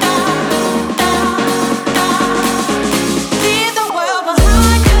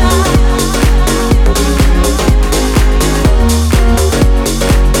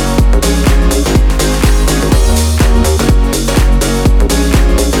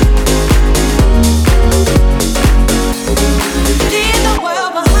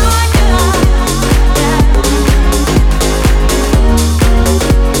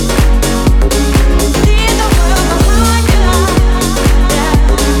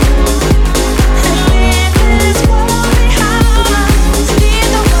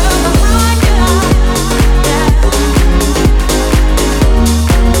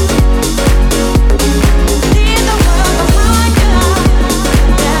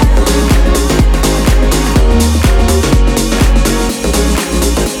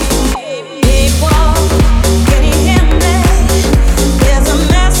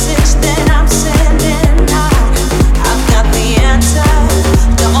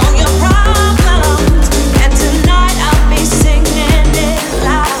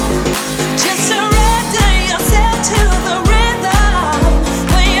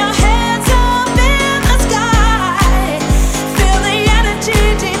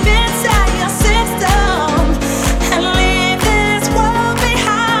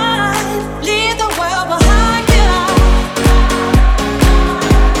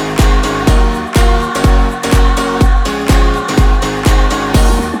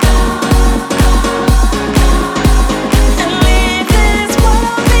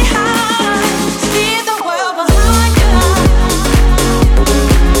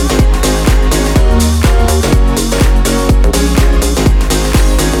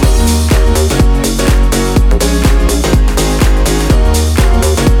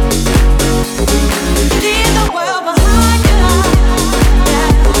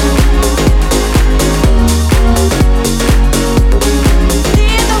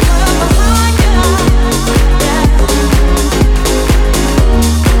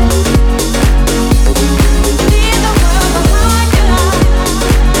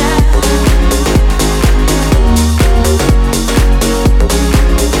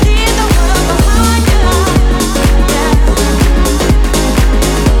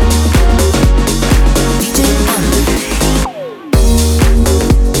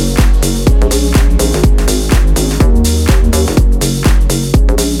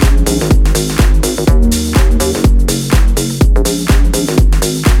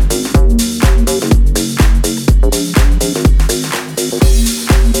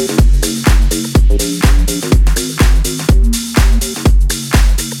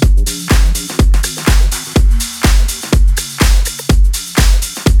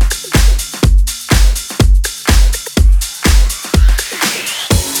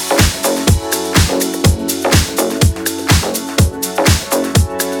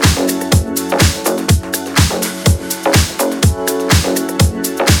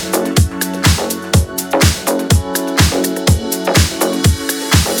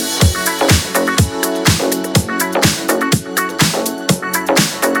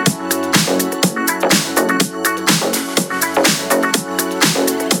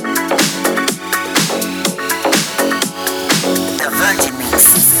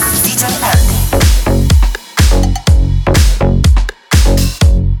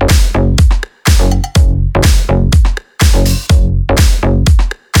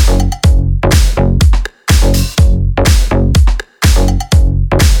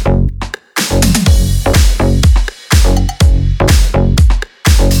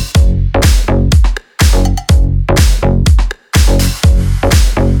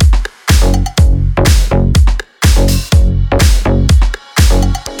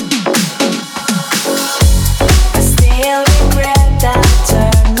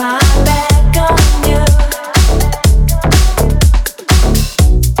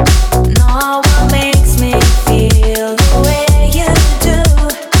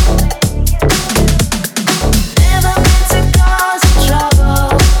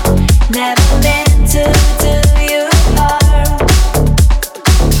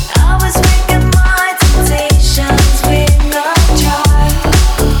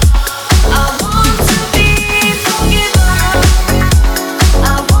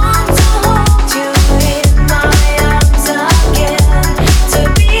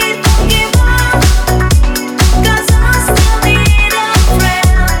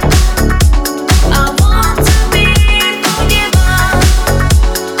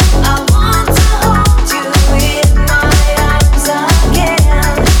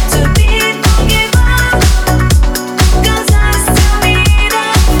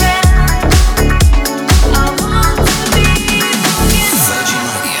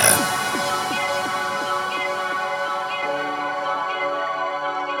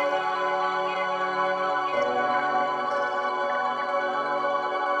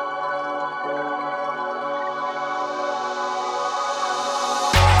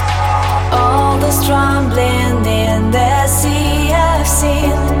 trembling in the sea of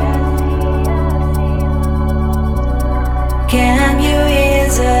sin. Can you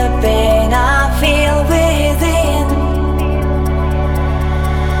ease the pain I feel within?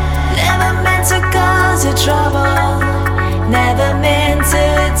 Never meant to cause you trouble, never meant to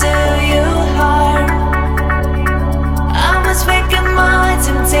do you harm. I was weak in my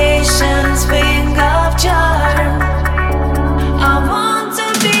temptations, wing of charm. I want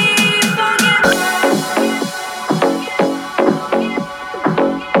to be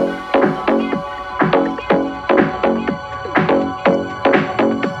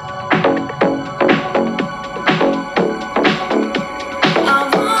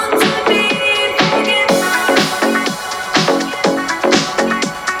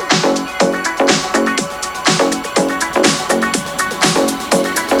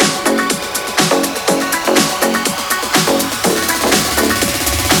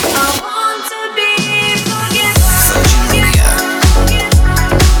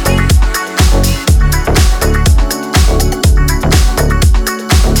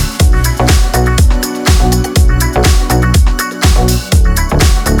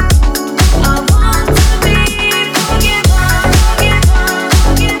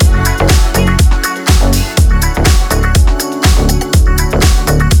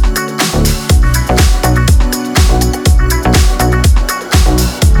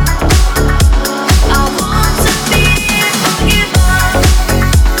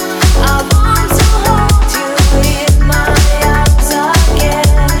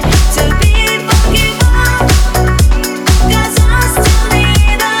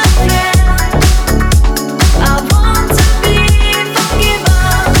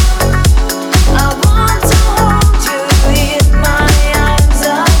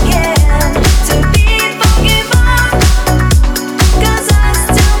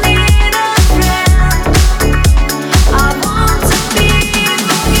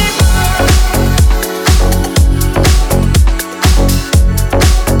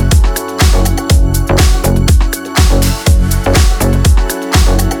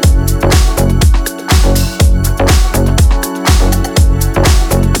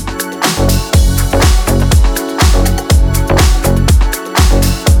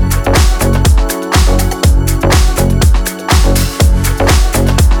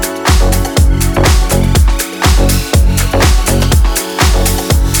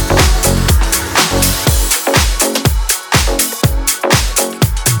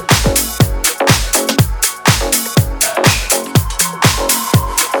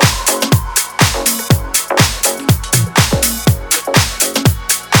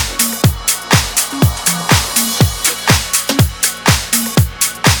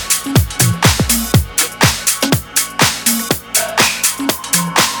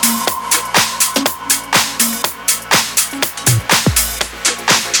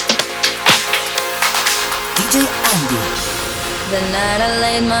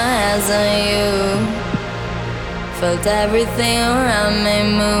felt everything around me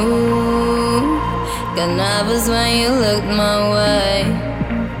move. Got nervous when you looked my way,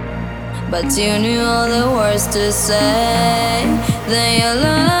 but you knew all the words to say. Then your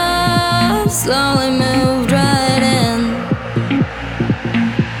love slowly moved right in.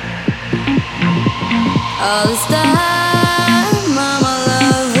 All this time, mama,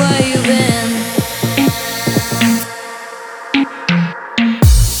 love, where you been?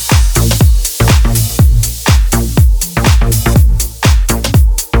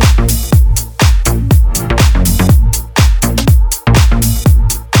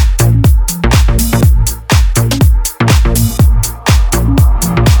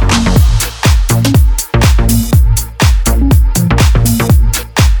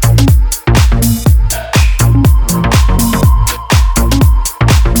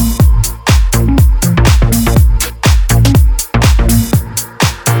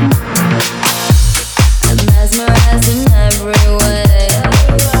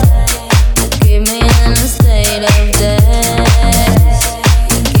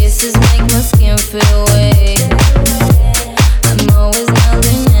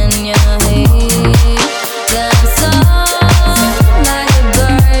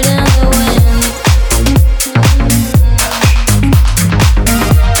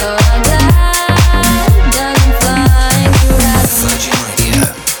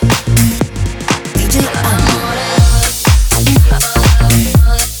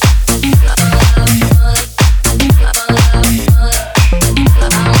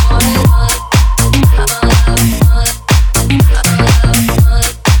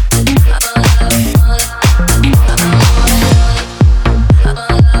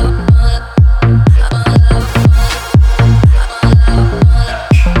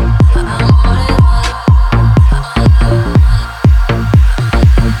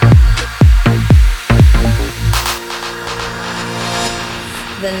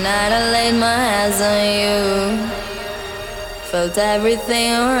 night I laid my hands on you. Felt everything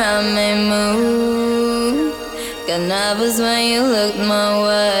around me move. Got nervous when you looked my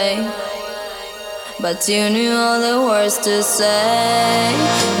way, but you knew all the words to say.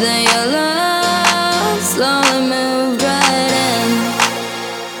 Then your love slowly moved right in.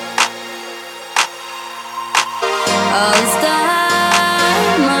 All this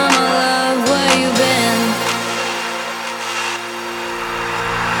time, mama, love, where you been?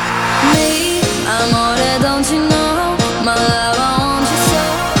 Me, I'm all that, don't you know? My love, I want you so.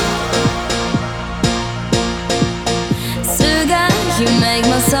 Sugar, you make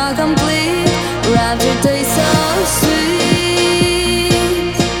my soul complete. Wrapped your taste so sweet.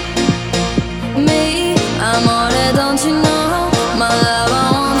 Me, I'm all that, don't you know? My love, I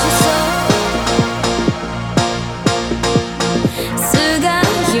want you so. Sugar,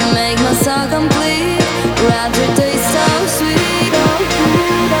 you make my soul complete. Wrapped your taste so sweet.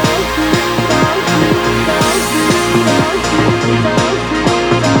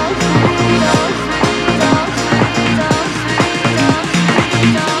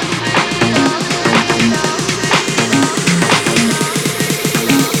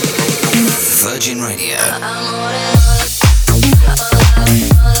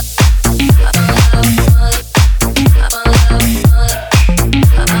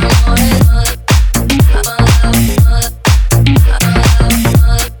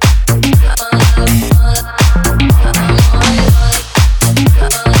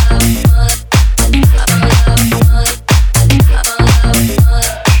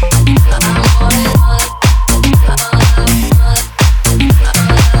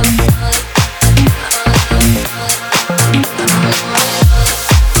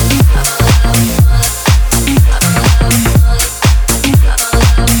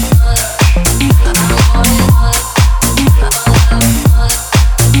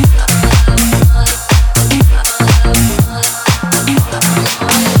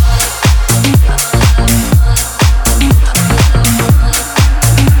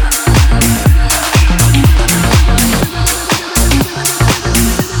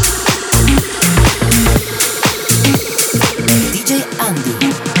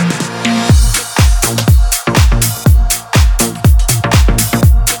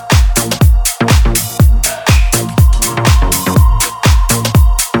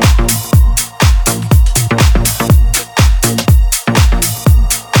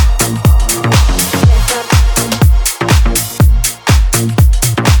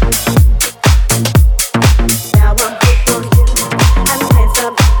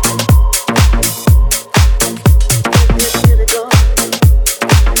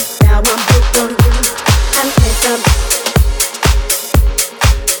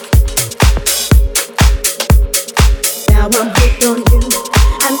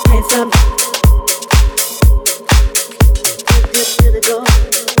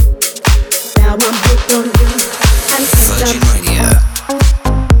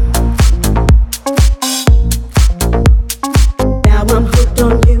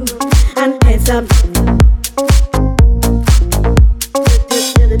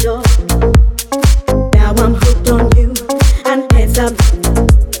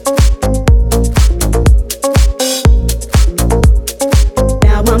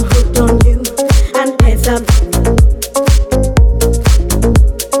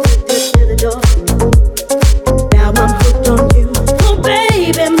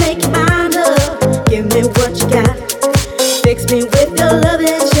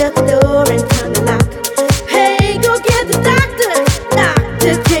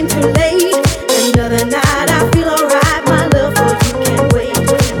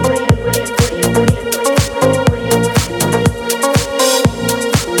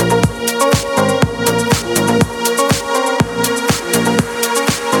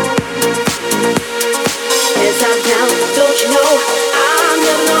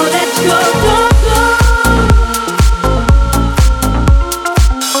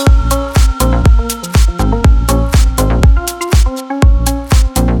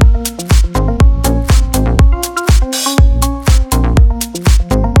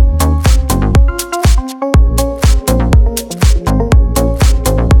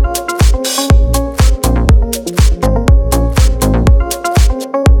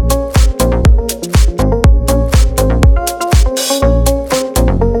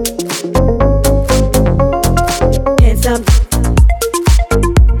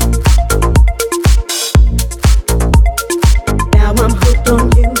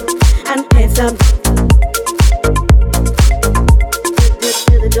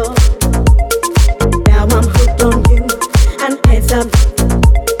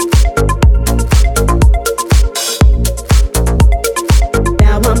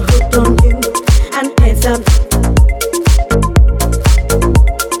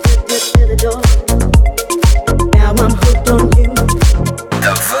 door. Now I'm hooked on you.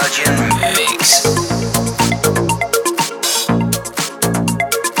 The Virgin Mix.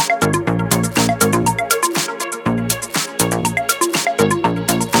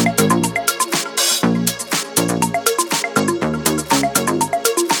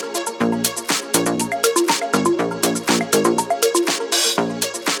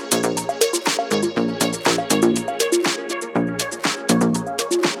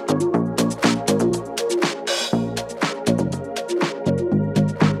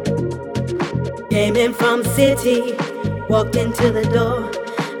 Came in from the city, walked into the door.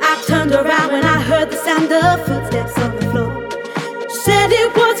 I turned around when I heard the sound of footsteps on the floor. Said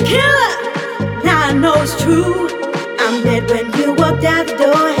it was a killer, now I know it's true. I'm dead when you walked out the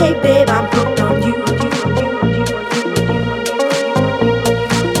door. Hey babe, I'm hooked on you.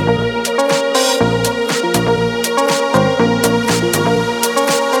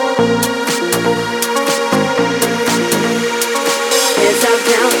 Hands up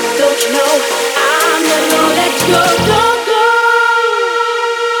now, don't you know I'm never gonna let you go, go, go.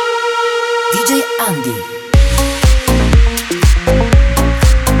 DJ ANDI.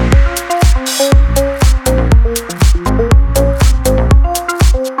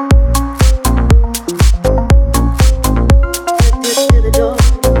 To the door.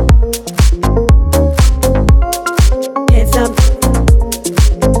 Hands up.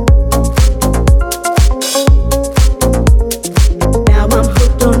 Now I'm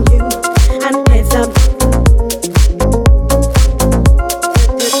hooked on you. And hands up.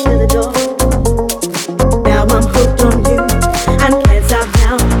 To the door. Now I'm hooked on you. And hands up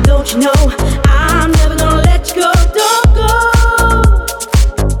now. Don't you know I'm never gonna let you go. Don't go.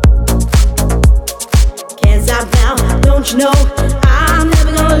 Hands up now. Don't you know I'm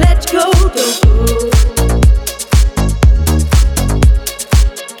never gonna let you go. Don't go.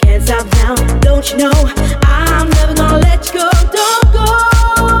 Hands up now. Don't you know I'm never gonna let you go. Don't go.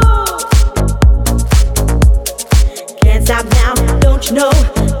 Can't stop now, don't you know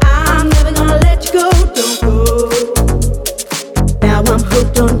I'm never gonna let you go. Don't go. Now I'm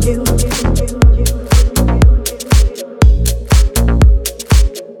hooked on you.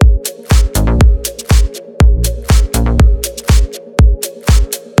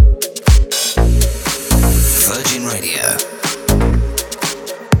 Virgin Radio.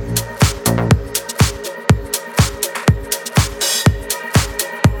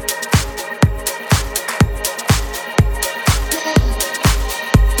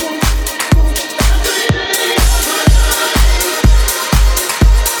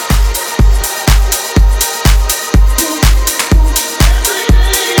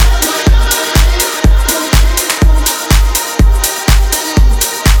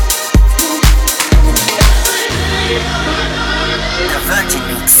 The Virgin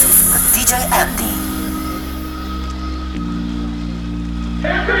Mix. DJ ANDI.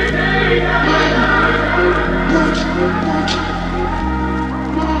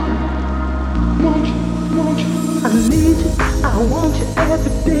 I need you, I want you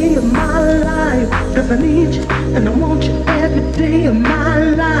every day of my life. Cause I need you, and I want you every day of my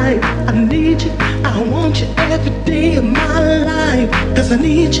life. I need you, I want you every day of my life. Cause I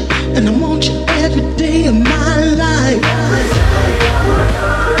need you, and I want you every day of my life.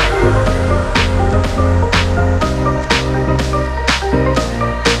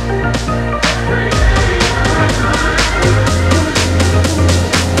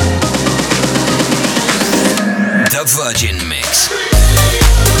 The Virgin Mix.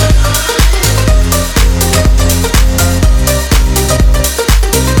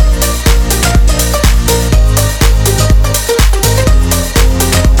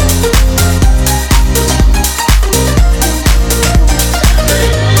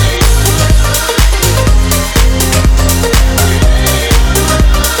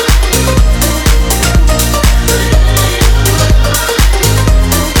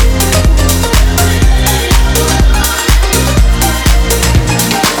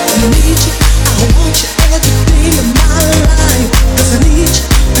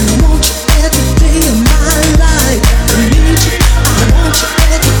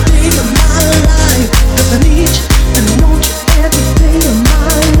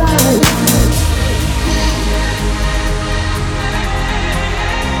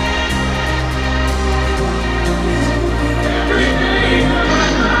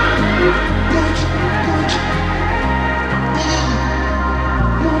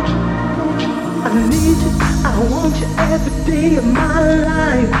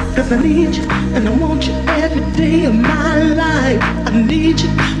 Cause I need you, and I want you every day of my life. I need you,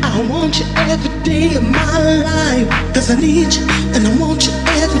 I want you every day of my life. Cause I need you, and I want you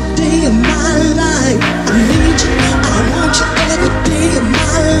every day of my life.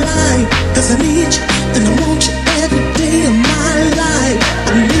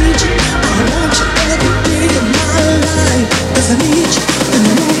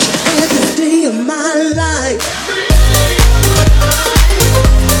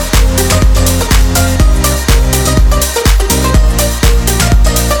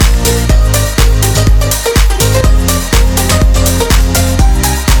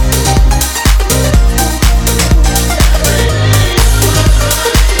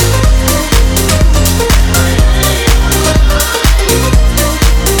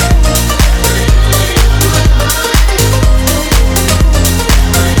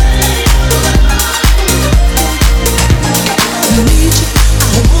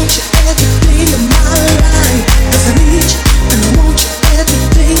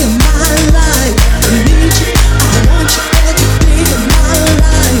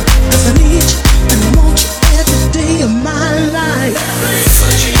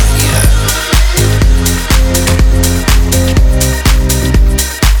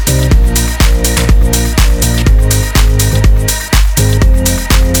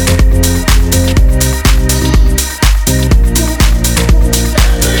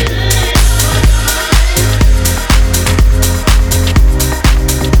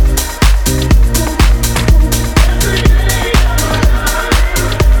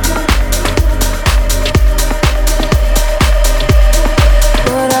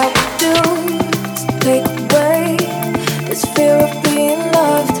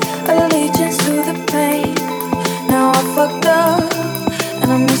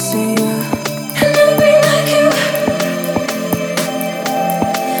 I'm missing you. And I'll be like you.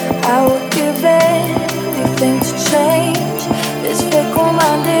 I would give anything to change this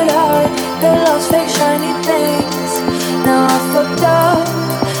fickle-minded heart that loves fake shiny things. Now I fucked up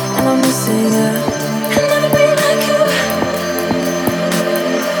and I'm missing you. And I'll be like you.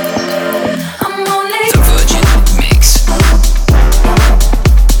 I'm only The Virgin Mix.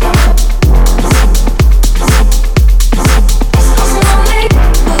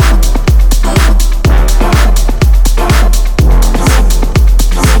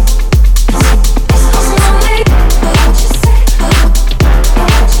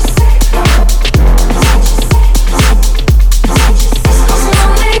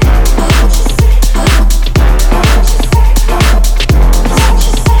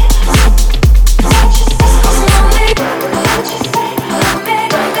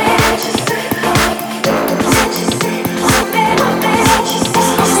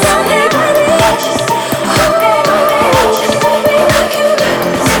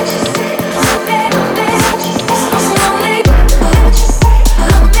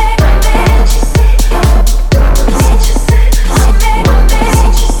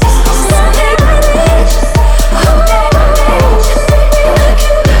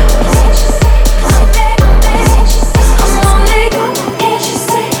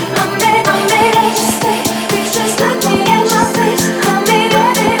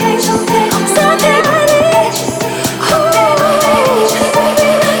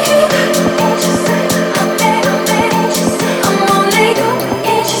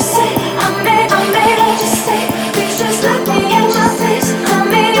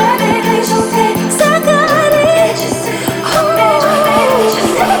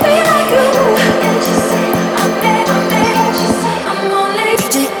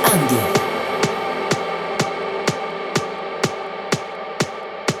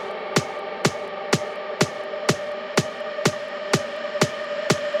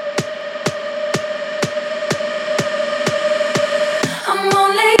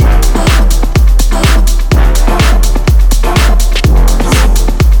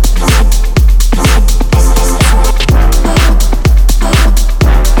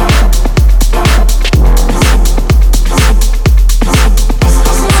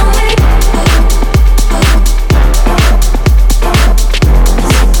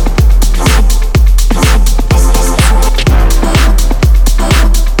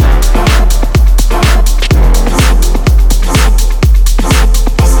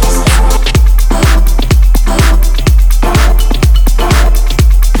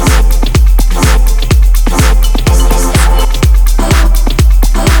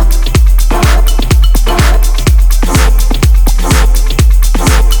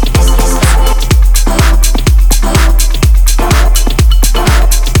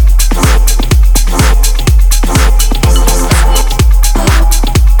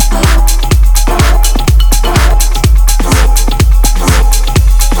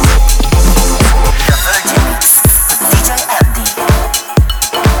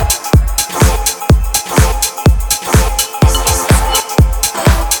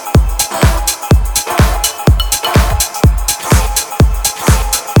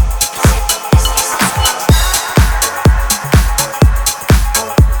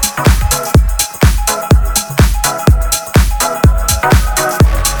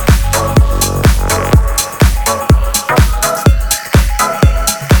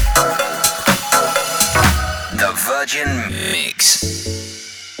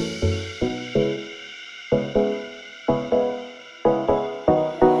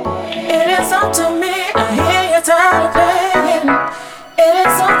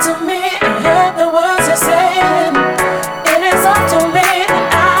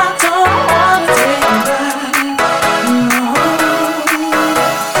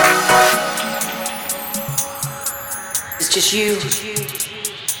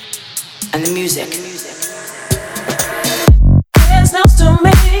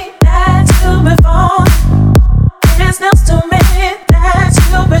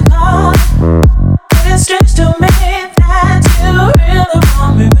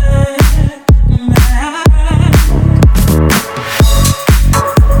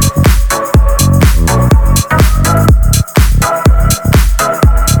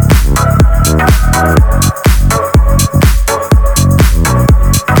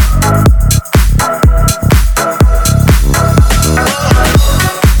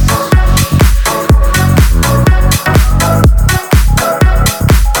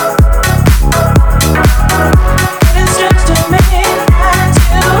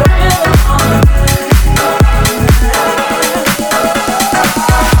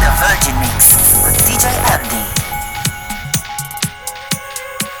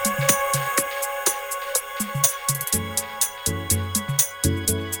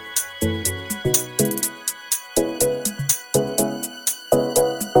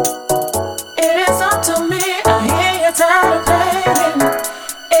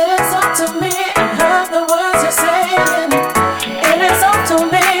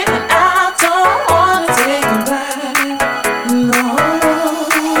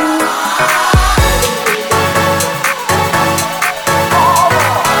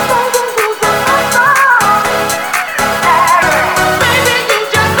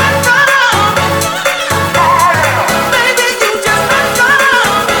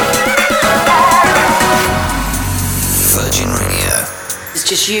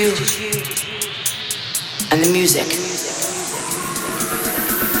 just you and the music.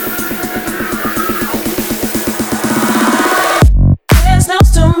 It's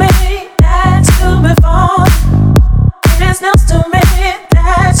news to me that you've been falling. It's news to me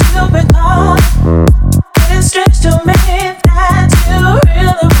that you've been calling. It's strange to me that you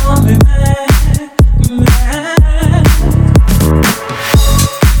really want me back.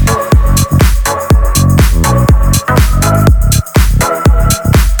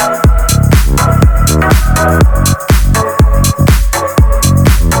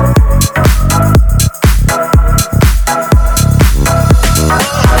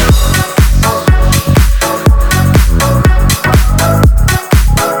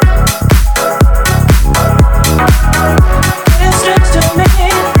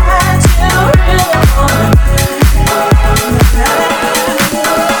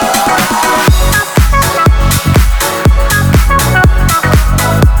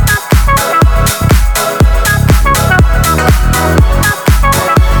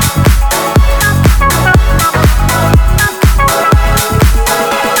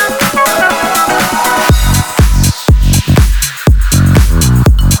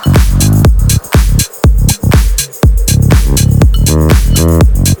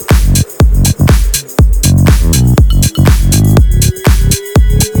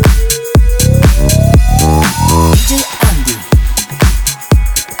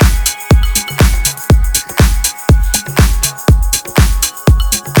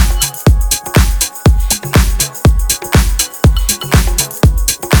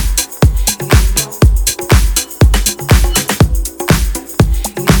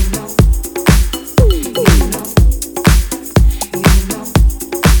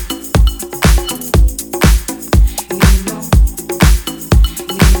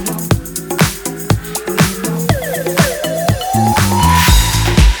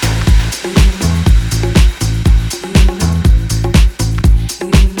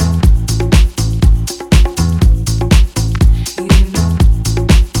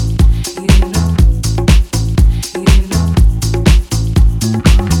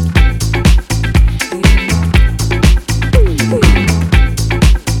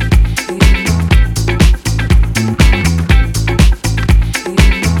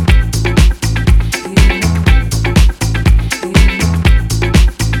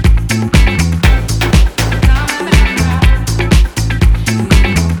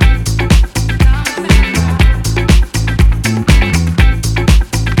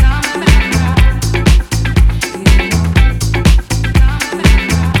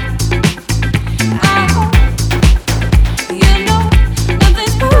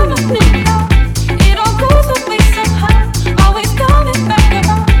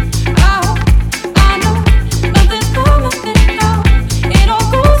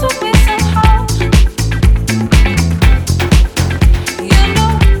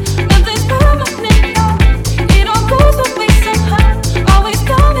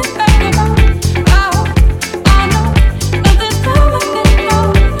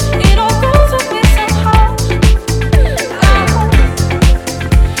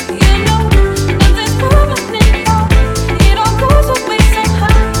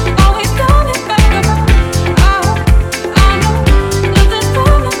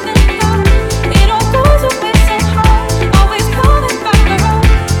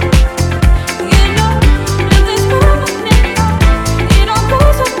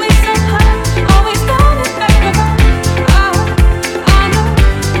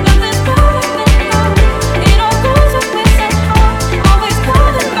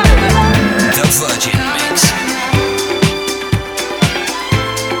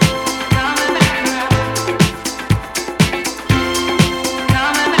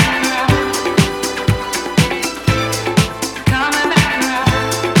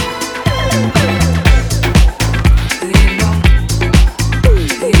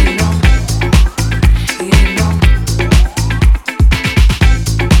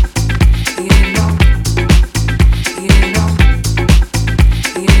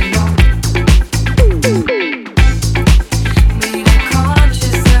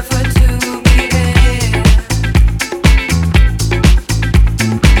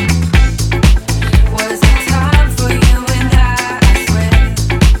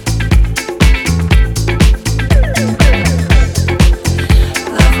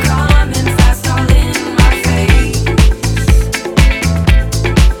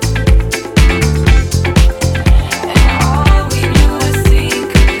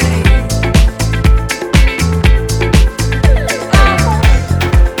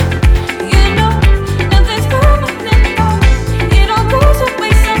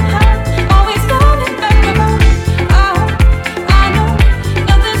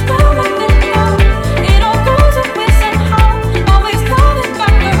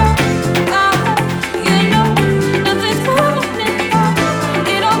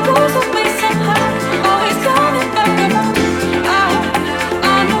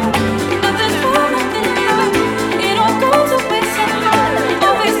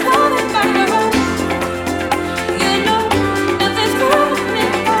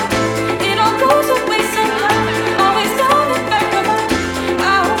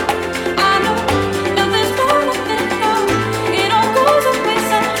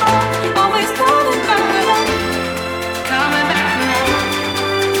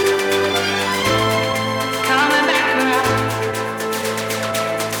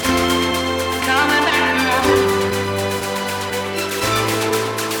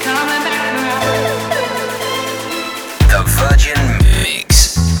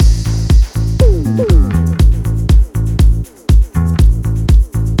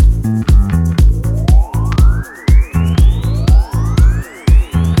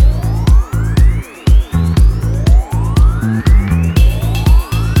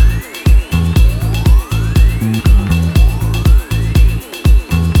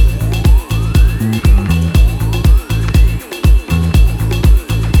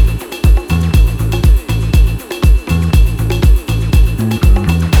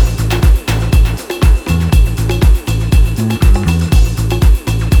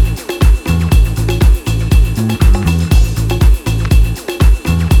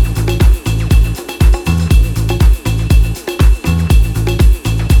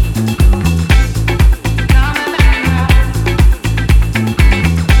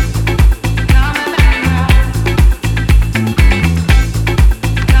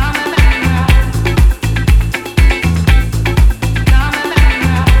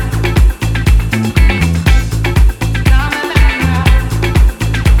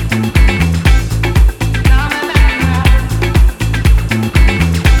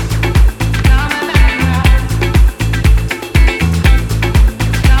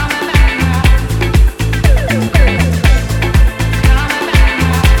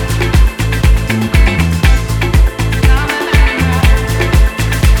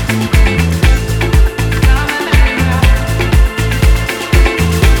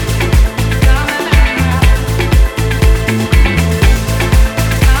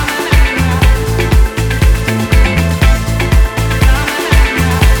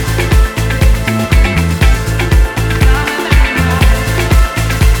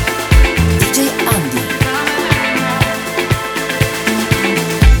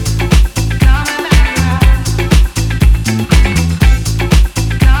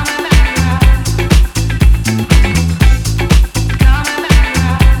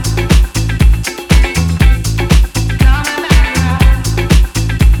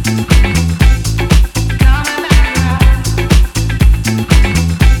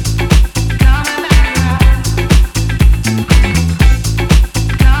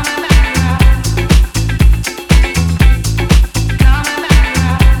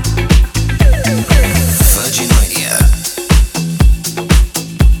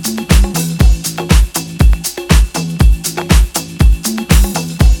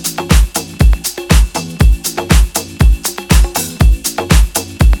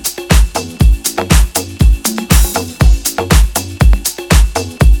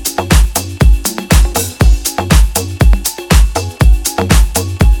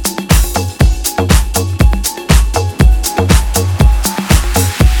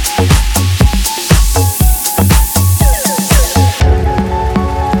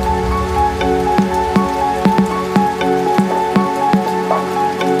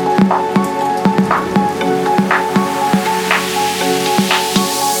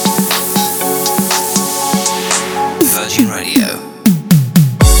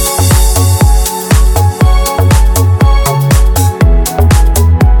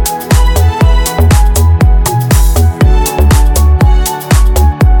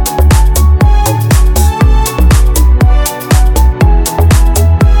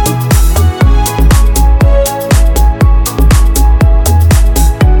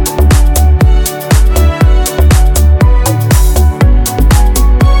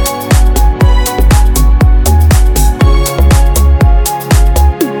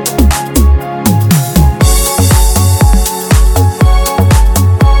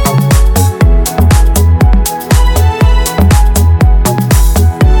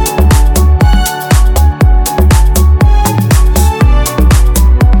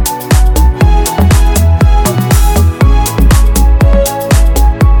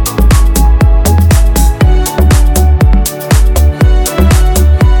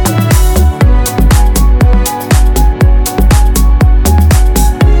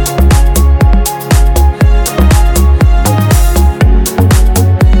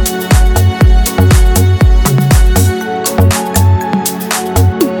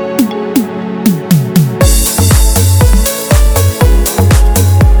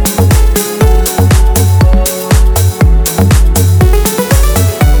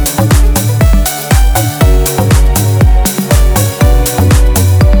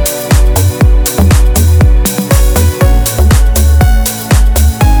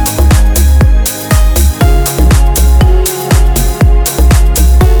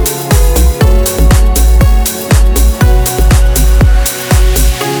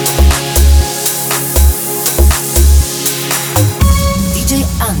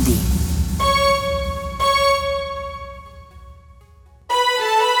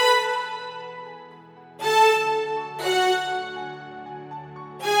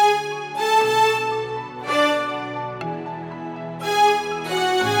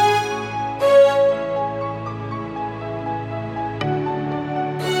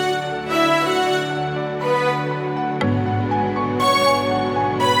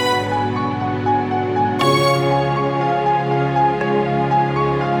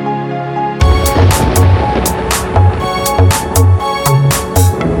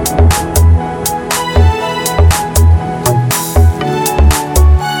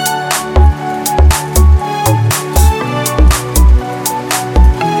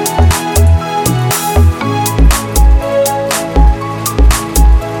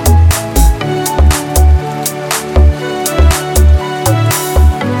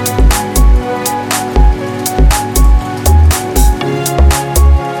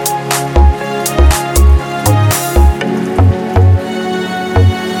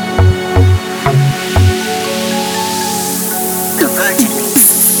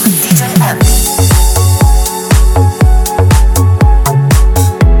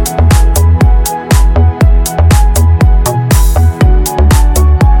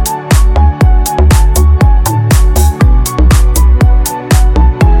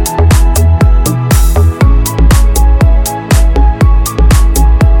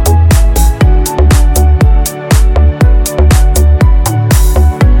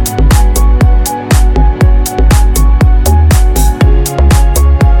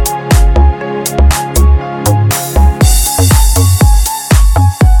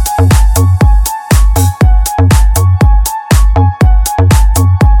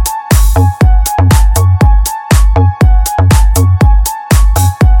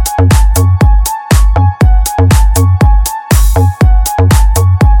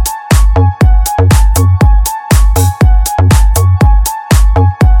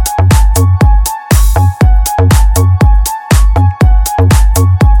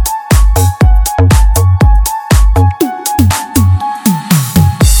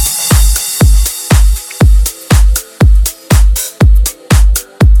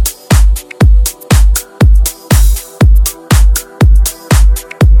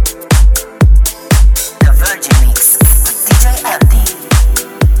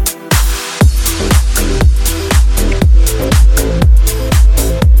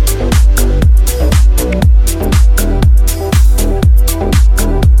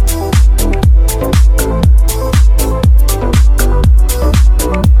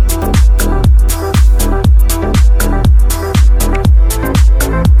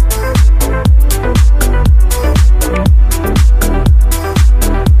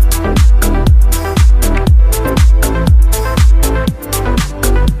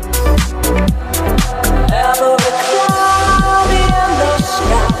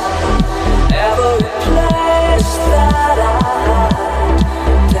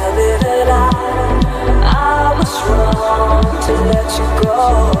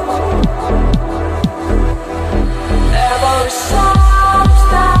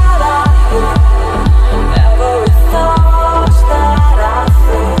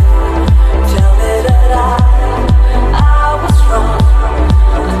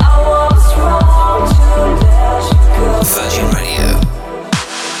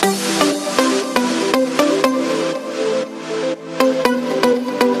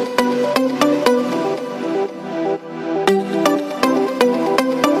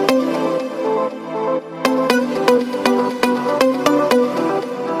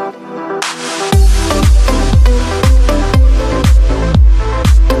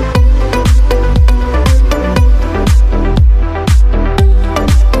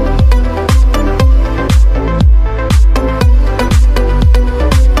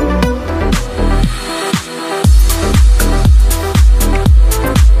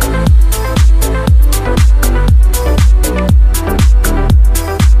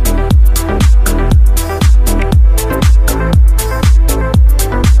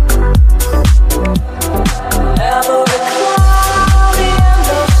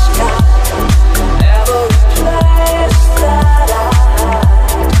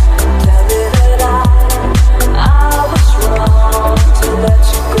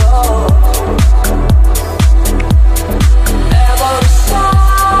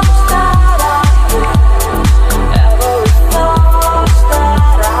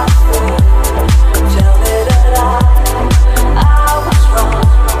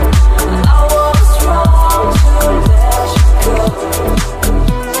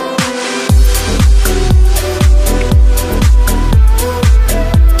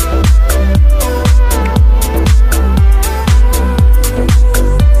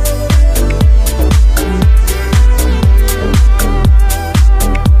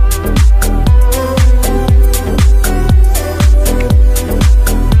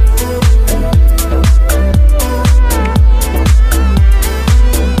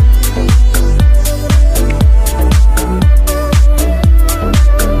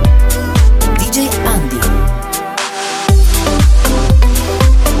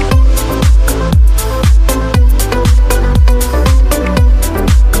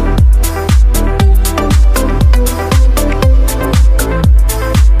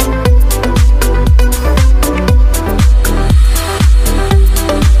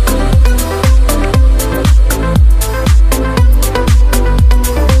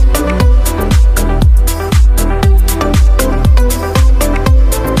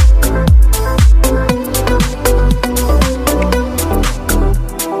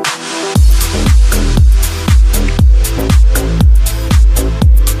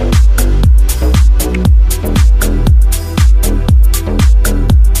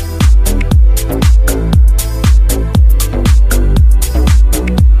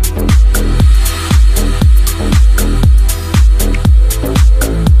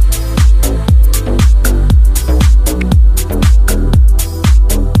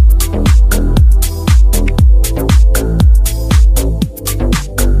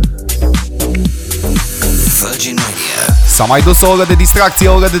 Virgin Radio. S-a mai dus o oră de distracție,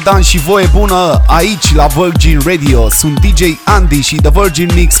 o oră de dans și voie bună aici la Virgin Radio. Sunt DJ Andy și The Virgin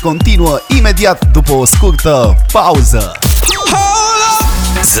Mix continuă imediat după o scurtă pauză.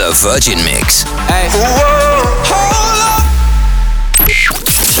 The Virgin Mix. Hey.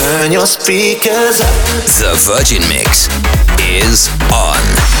 Turn your speakers up. The Virgin Mix is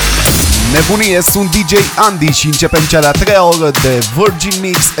on. Nebunie, sunt DJ Andy și începem cea de-a treia oră de Virgin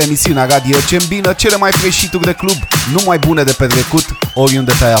Mix, emisiunea radio ce îmbină cele mai freșituri de club, numai bune de petrecut,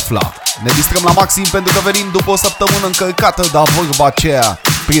 oriunde te-ai afla. Ne distrăm la maxim pentru că venim după o săptămână încărcată, dar vorba aceea,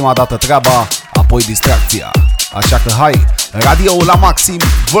 prima dată treaba, apoi distracția. Așa că hai, radio la maxim,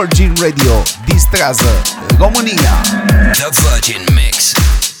 Virgin Radio, distrează România. The Virgin Mix.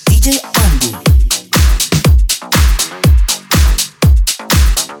 DJ Andy.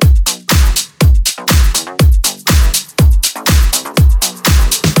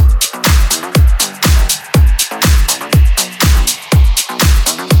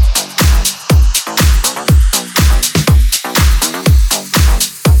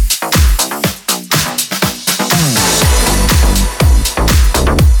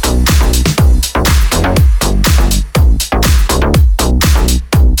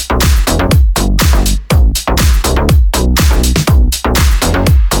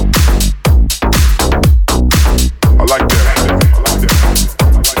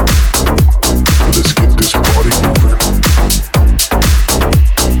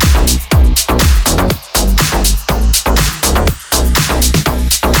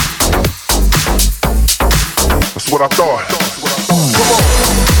 What I thought.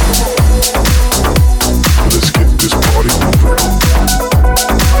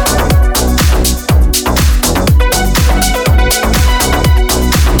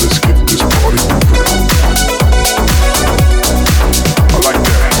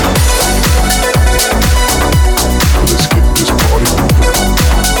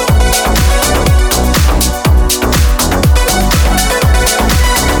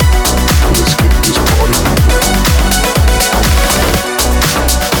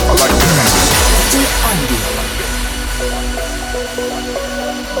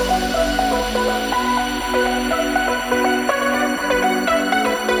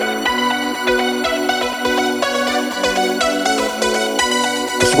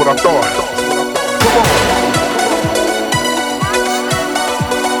 What I thought.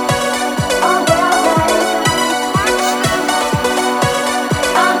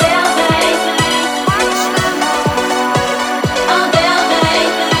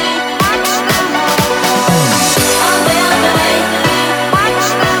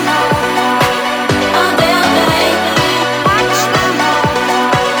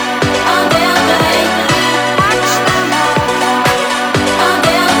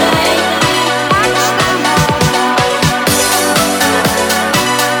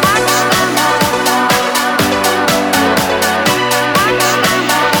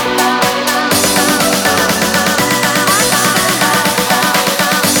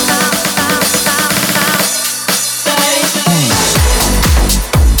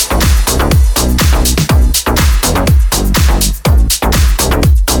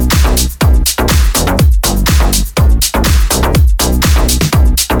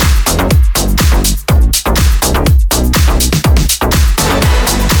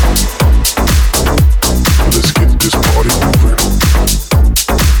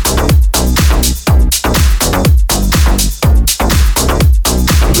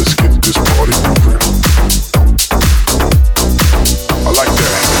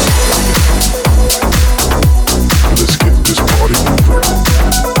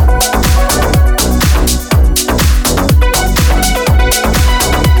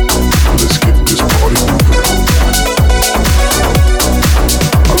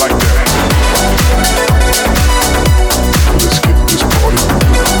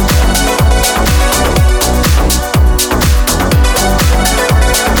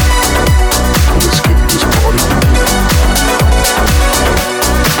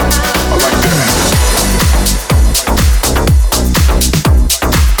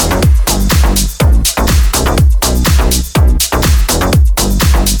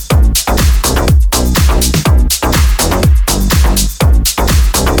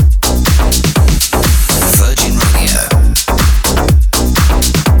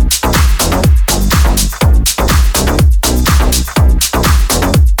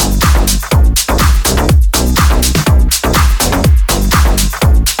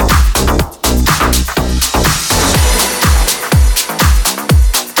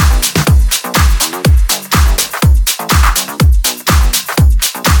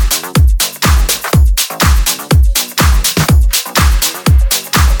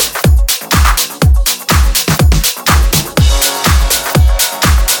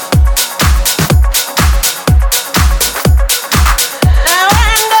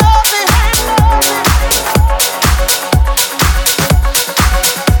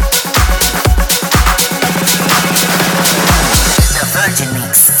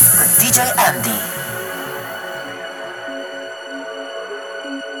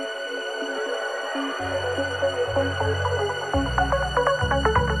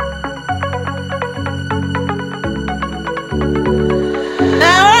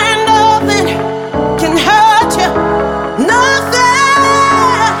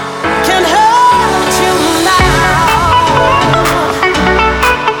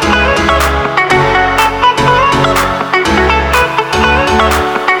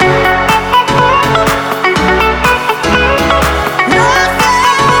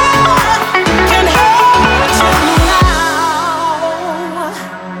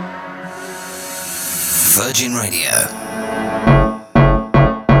 Virgin Radio.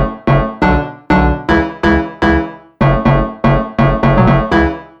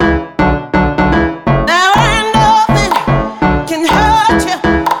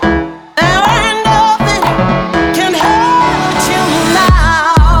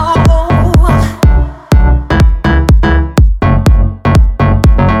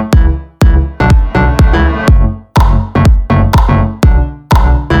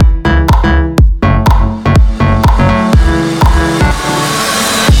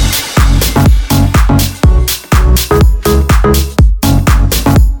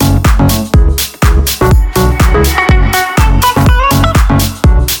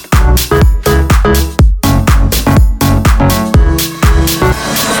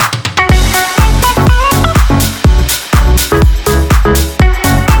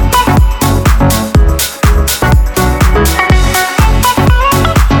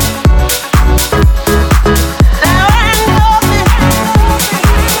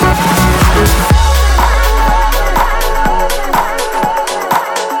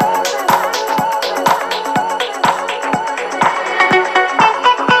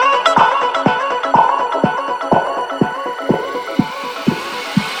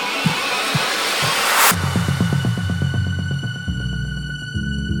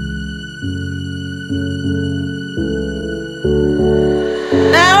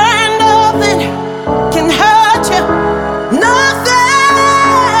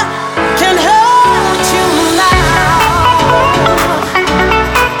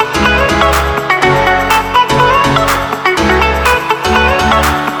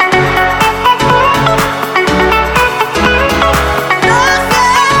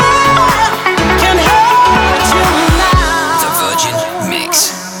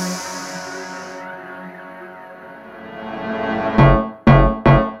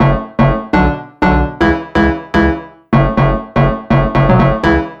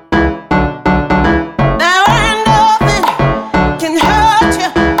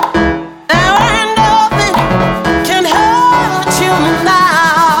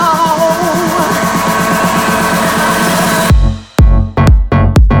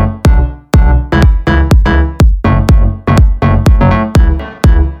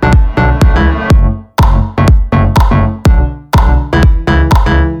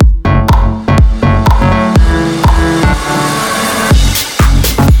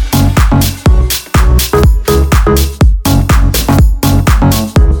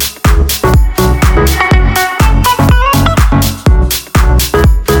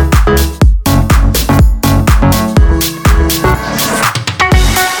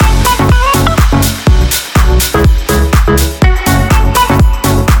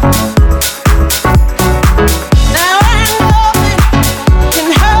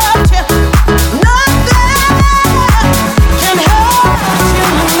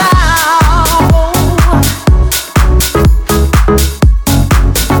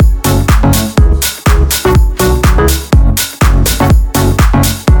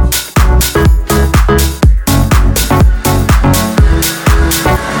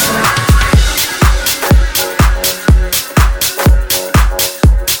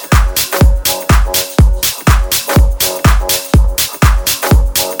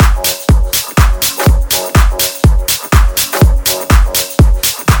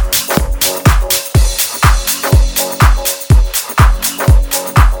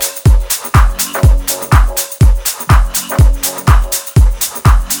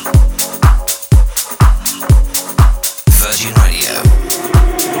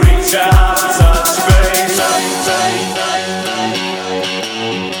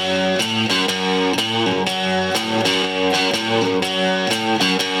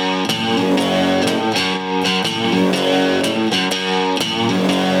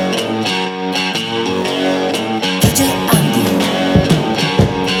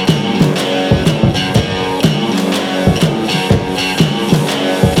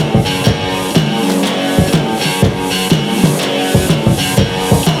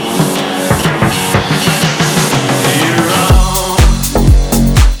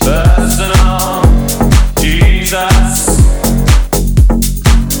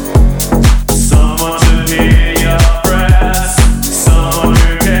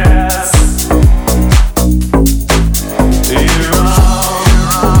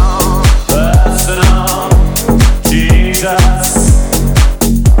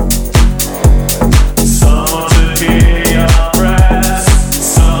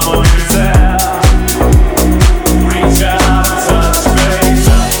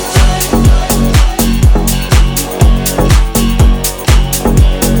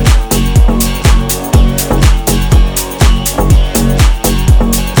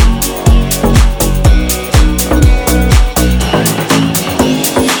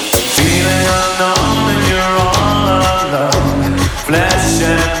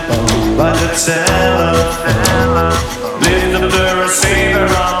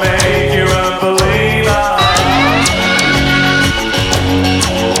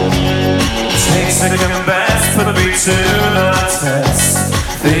 to the test.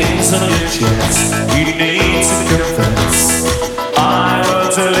 Things are legit. We need to confess. I will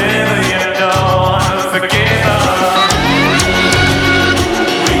deliver, you know, unforgiven.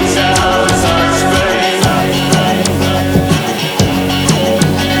 Reach out and touch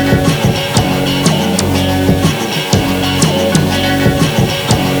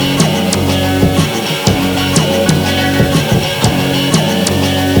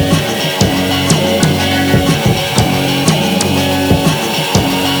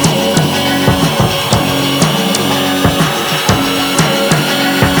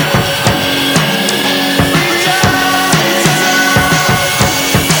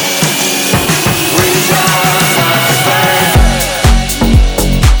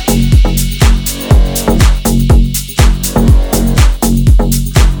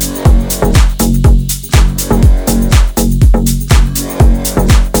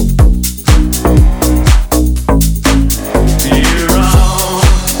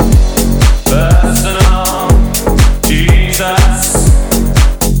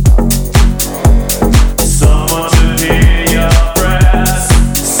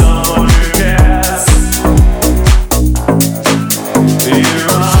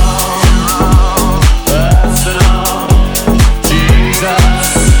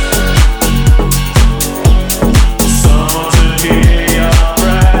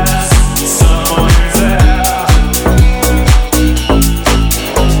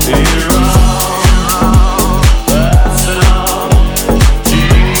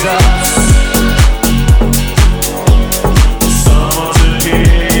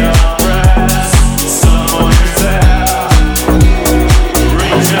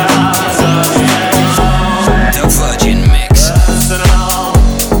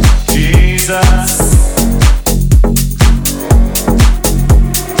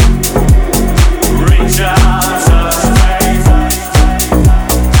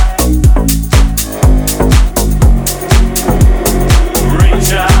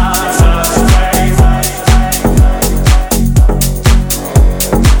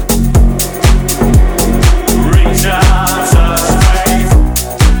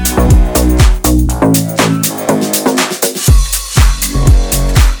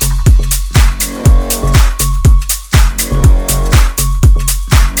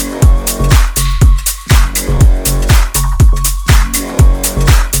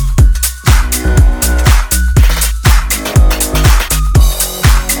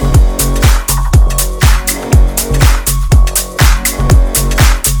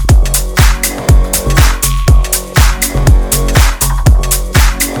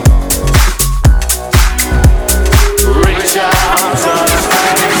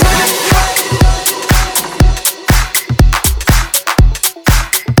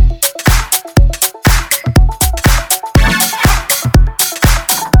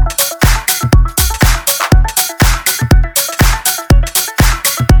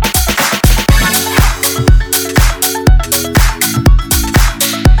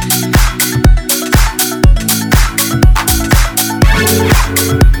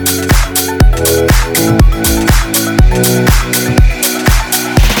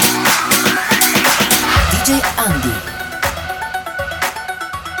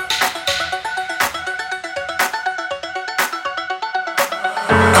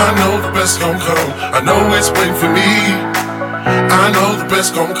I know the best gon' come. I know it's waiting for me. I know the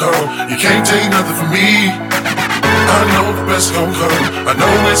best gon' come. You can't take nothing from me. I know the best gon' come. I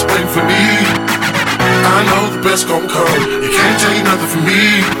know it's waiting for me. I know the best gon' come. You can't take nothing from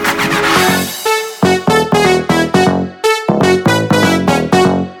me.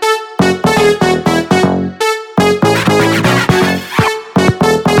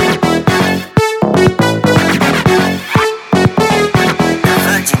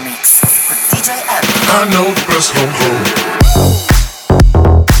 I know the best gon' come.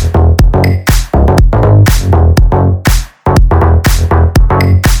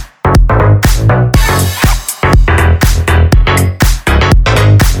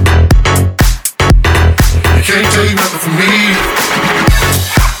 You can't take nothing from me.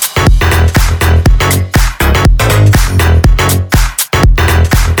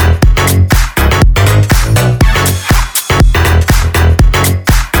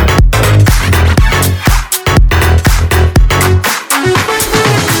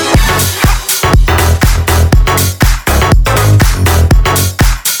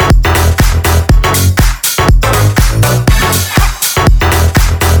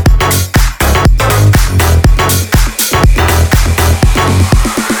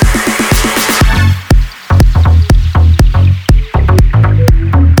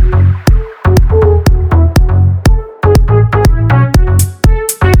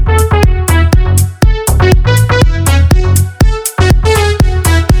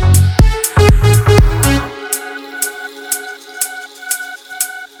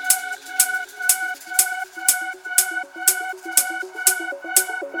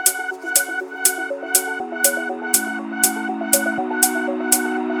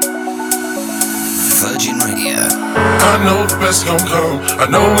 know the best gon' come. I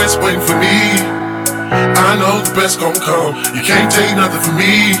know it's waiting for me. I know the best gon' come. You can't take nothing from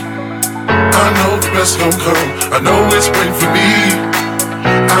me. I know the best gon' come. I know it's waiting for me.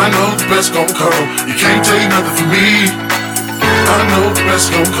 I know the best gon' come. You can't take nothing from me. I know the best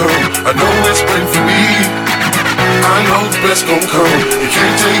gon' come. I know it's waiting for me. I know the best gon' come. You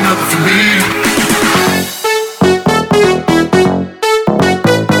can't take nothing from me.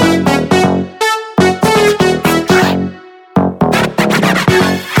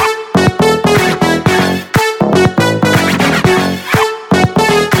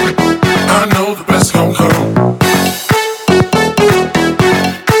 I know the best gon' come.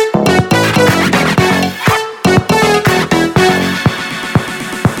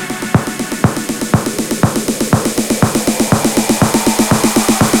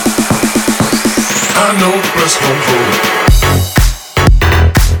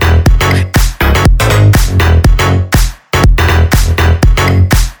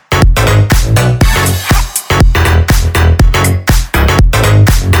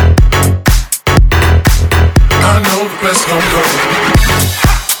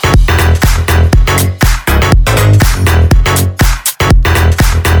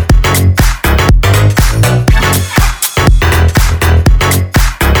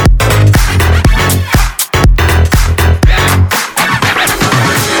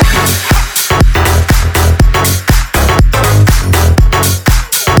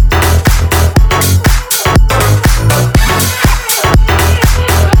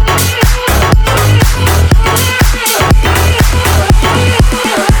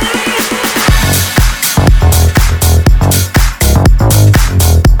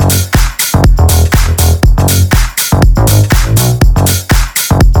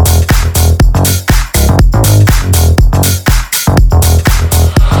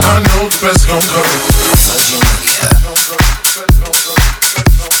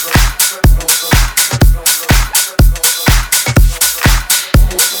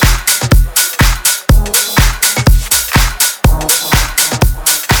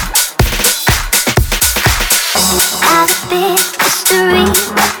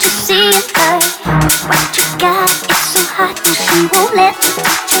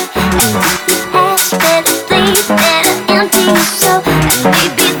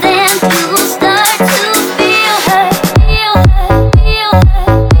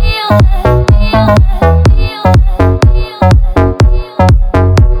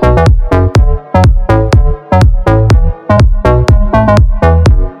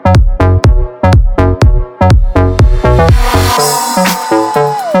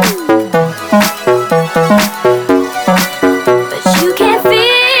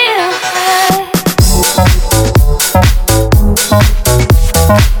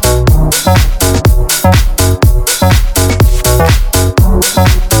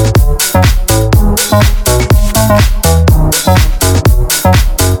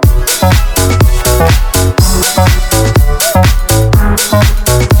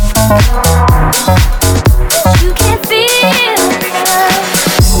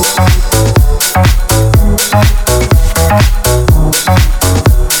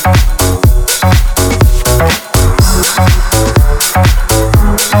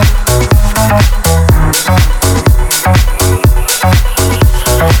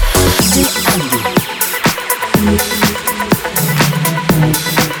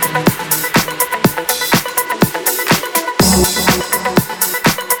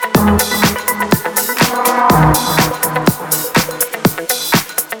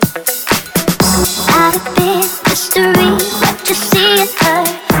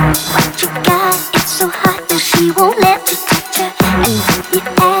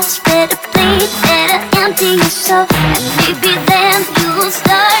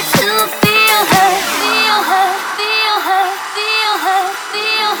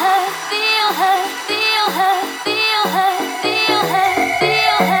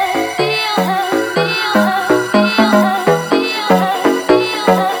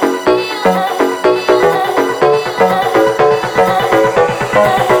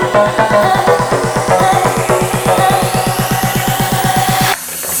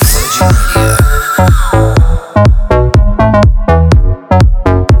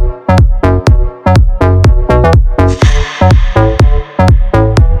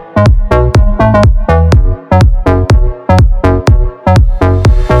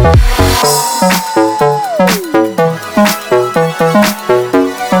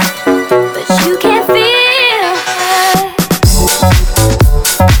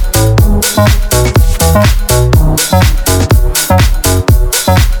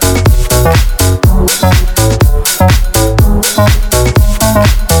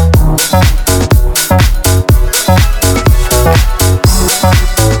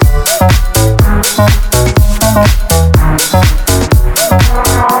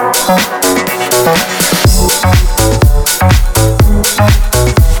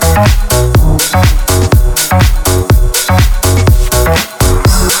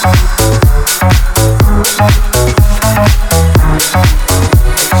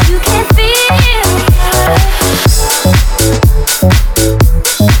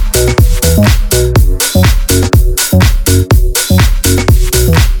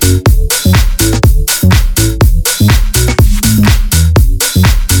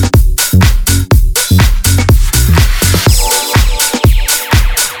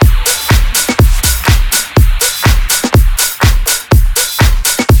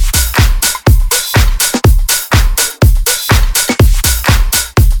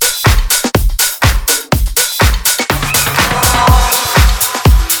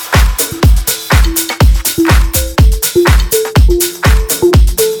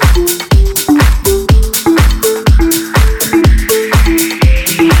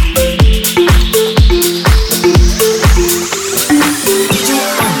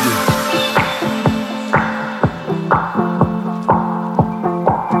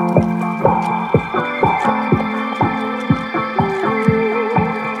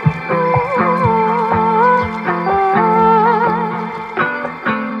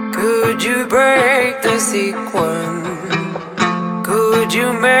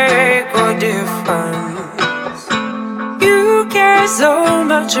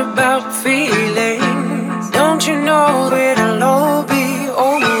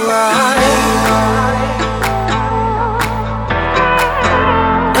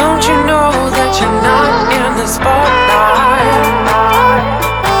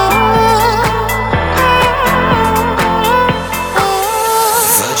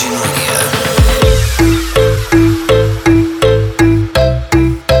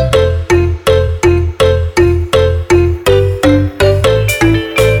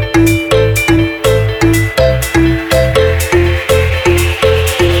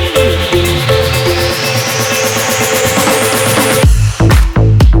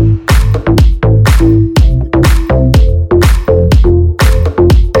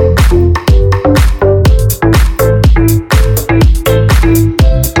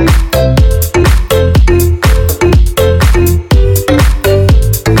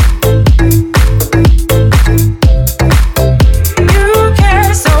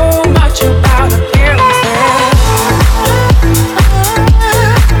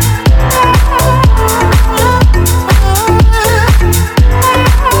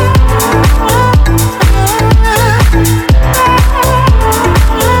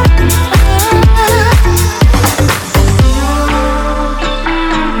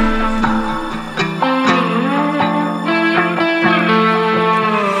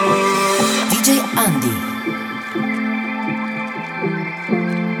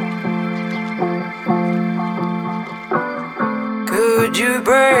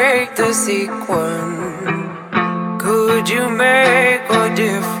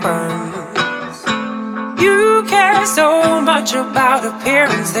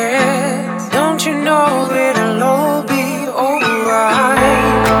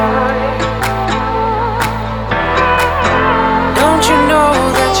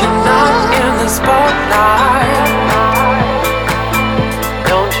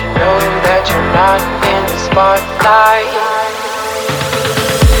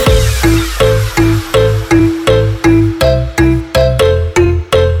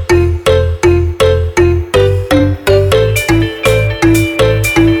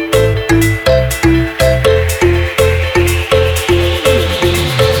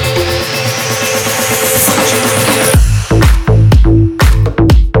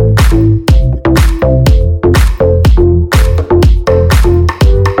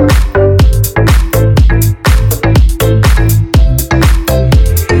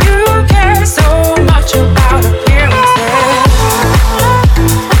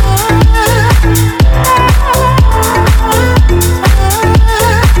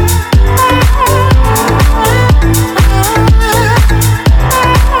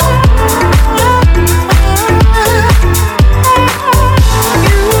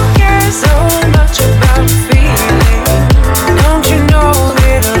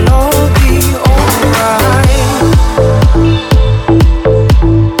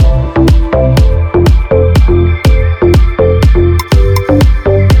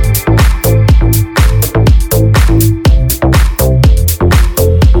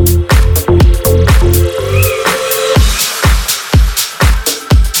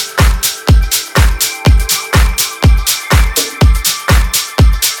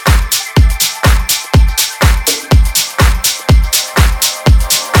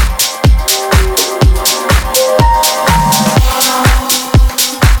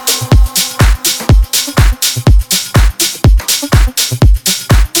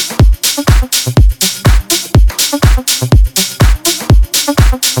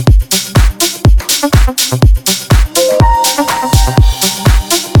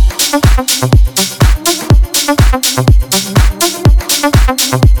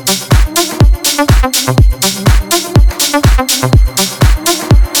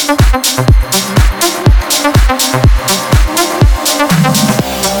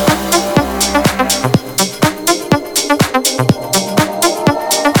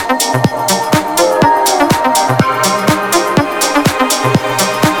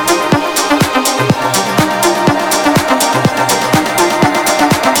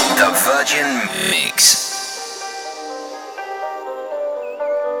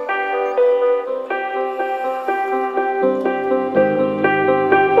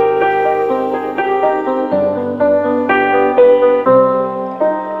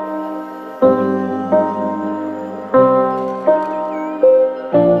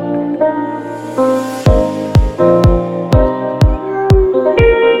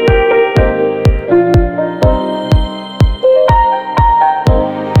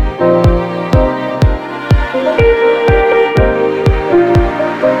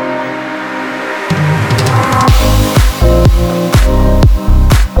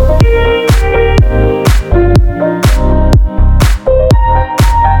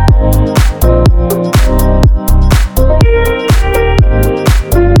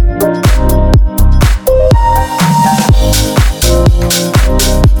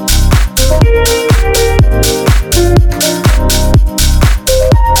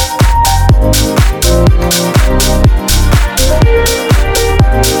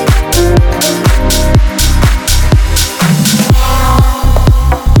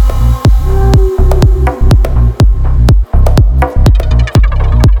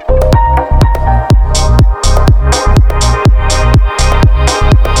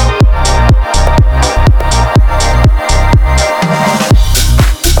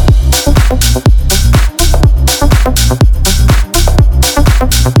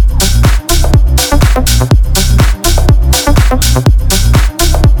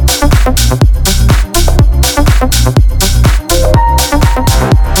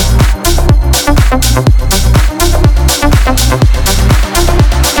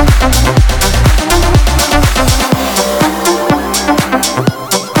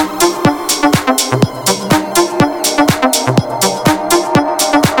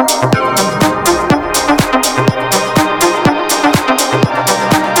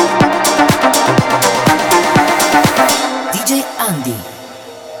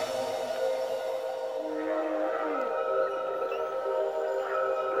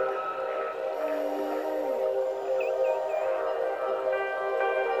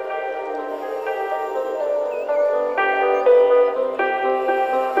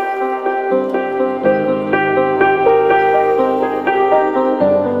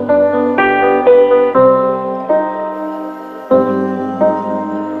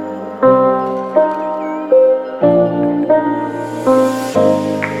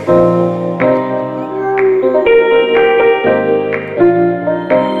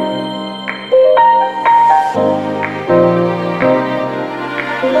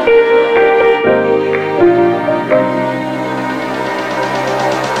 The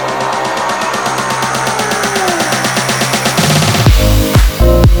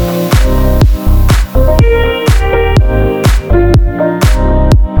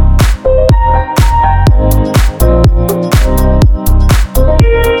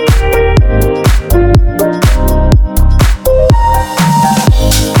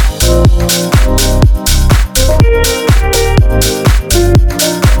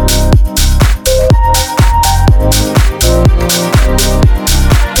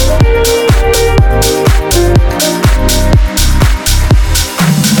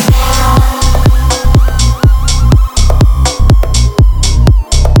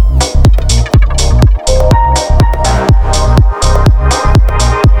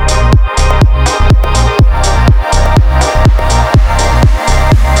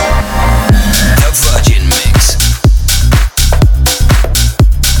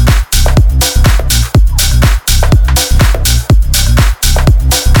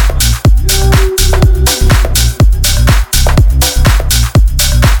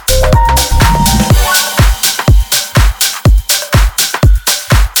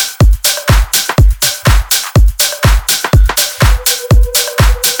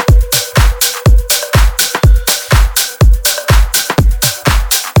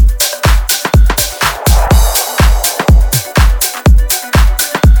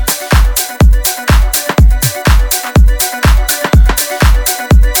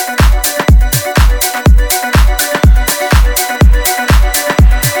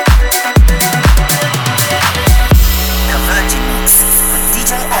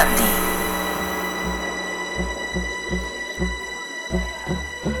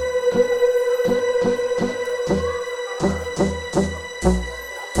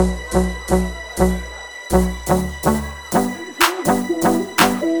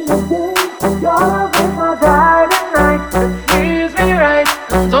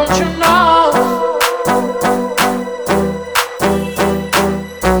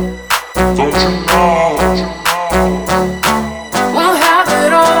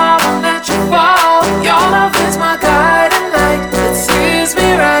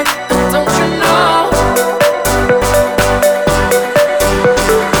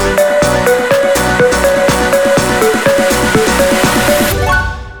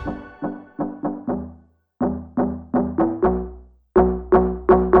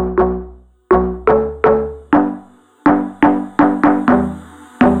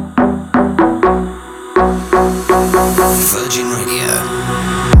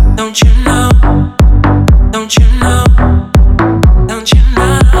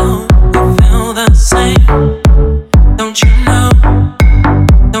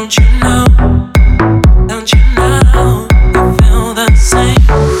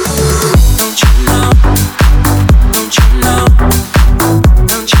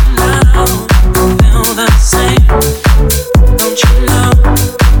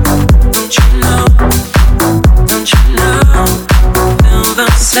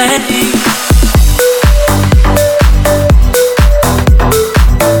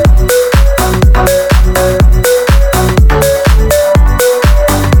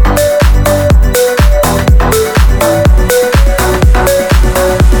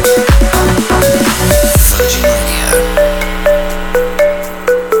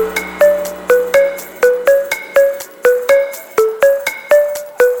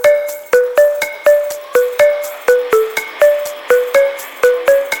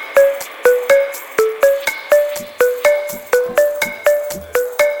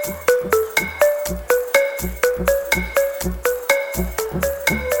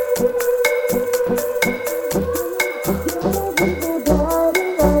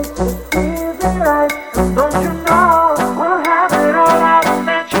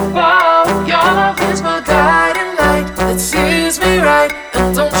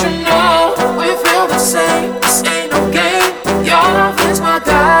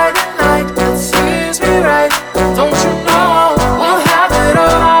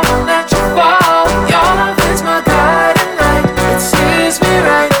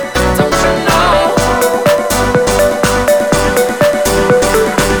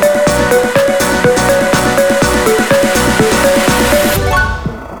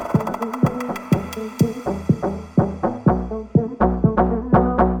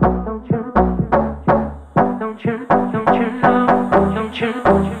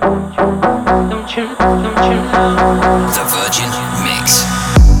Virgin Mix.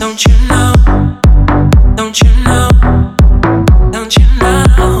 Don't you know? Don't you know? Don't you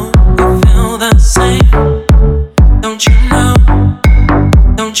know? We feel the same. Don't you know?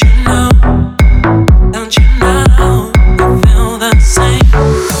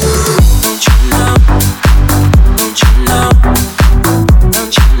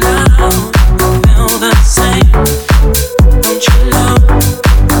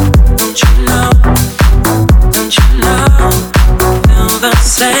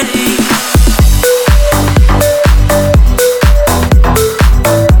 same.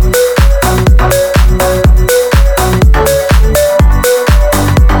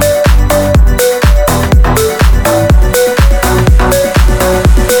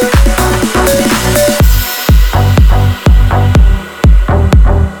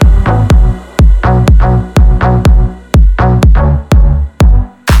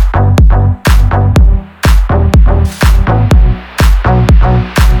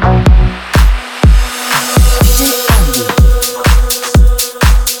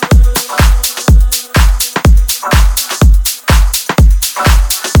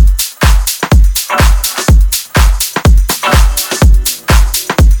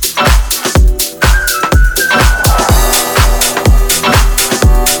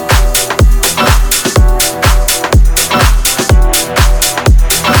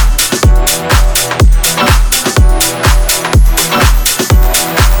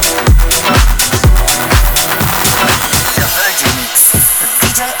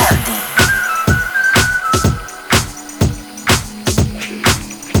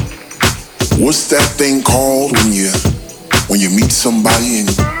 What's that thing called when you meet somebody and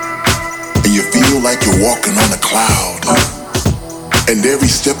you feel like you're walking on a cloud, and every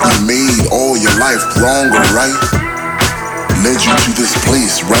step you made all your life, wrong or right, led you to this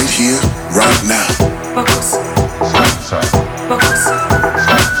place right here, right now. Focus. Focus. Focus.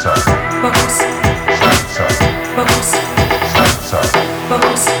 Focus. Focus. Focus. Focus.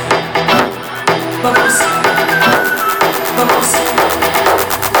 Focus.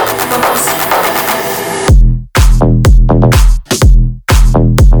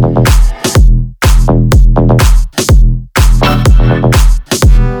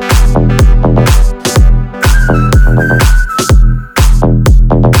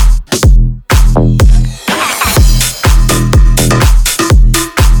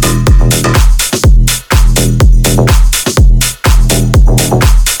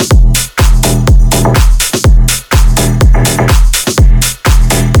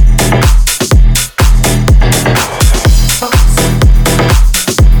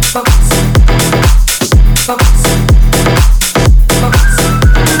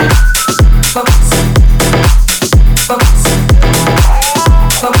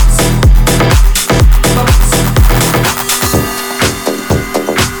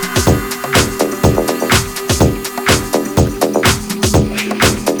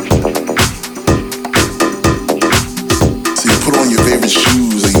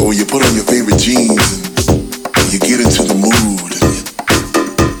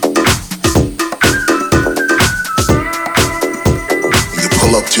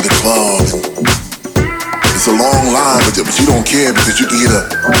 Because you can hear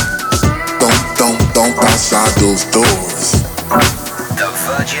the thump outside those doors. The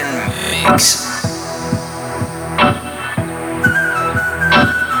Virgin Mix.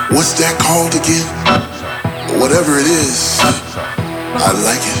 What's that called again? Whatever it is, I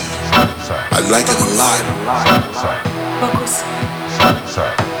like it. I like it a lot. Focus. Focus.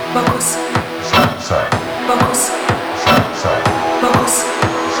 Focus. Focus.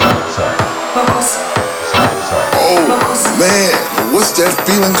 Focus. Oh man, what's that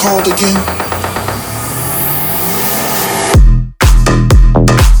feeling called again?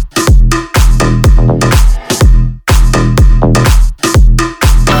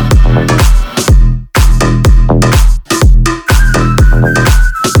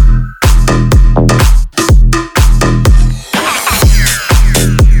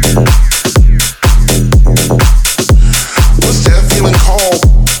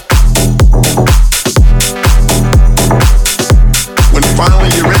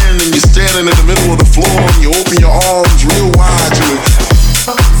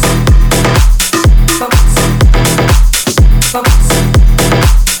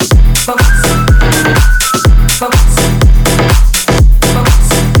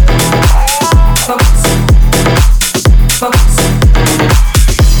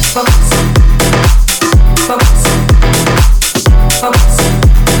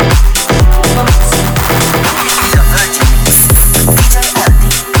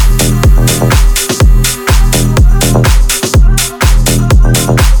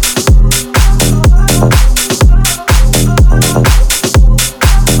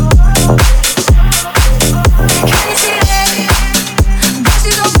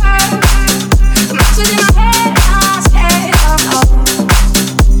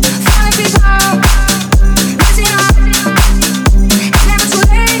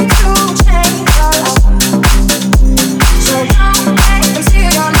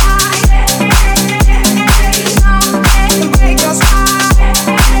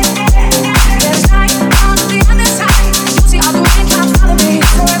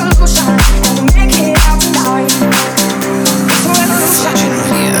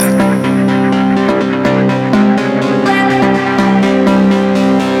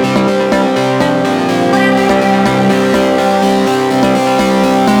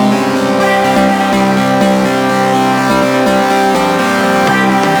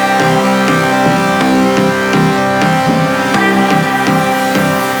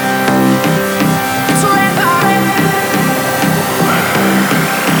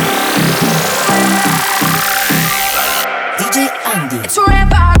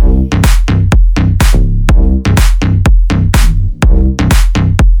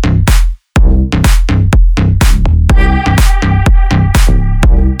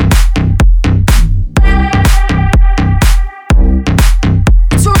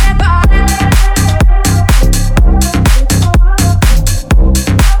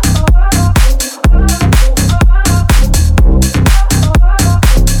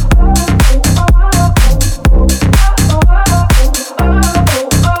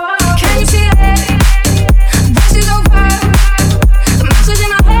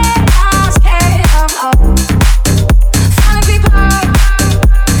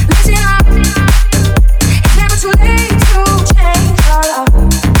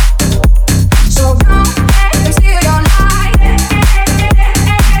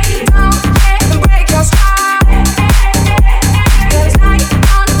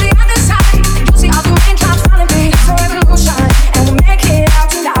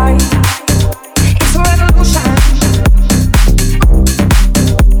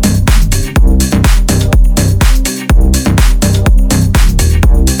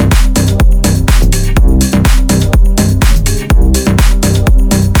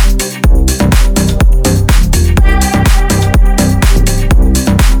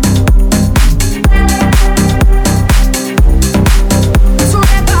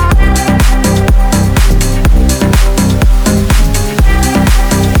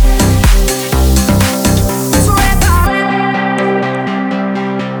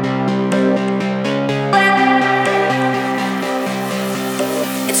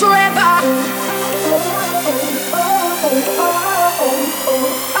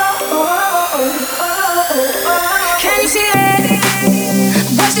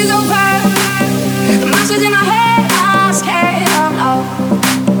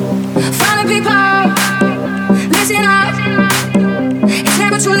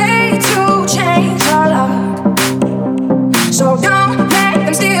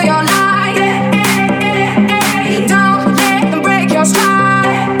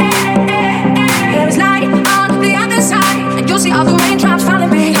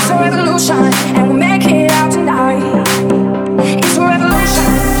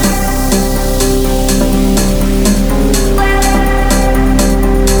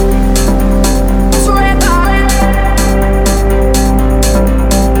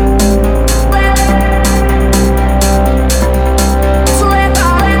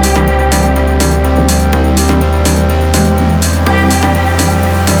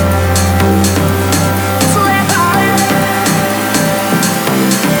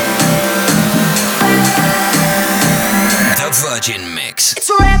 Virgin Mix. It's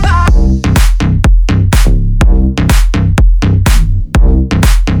forever.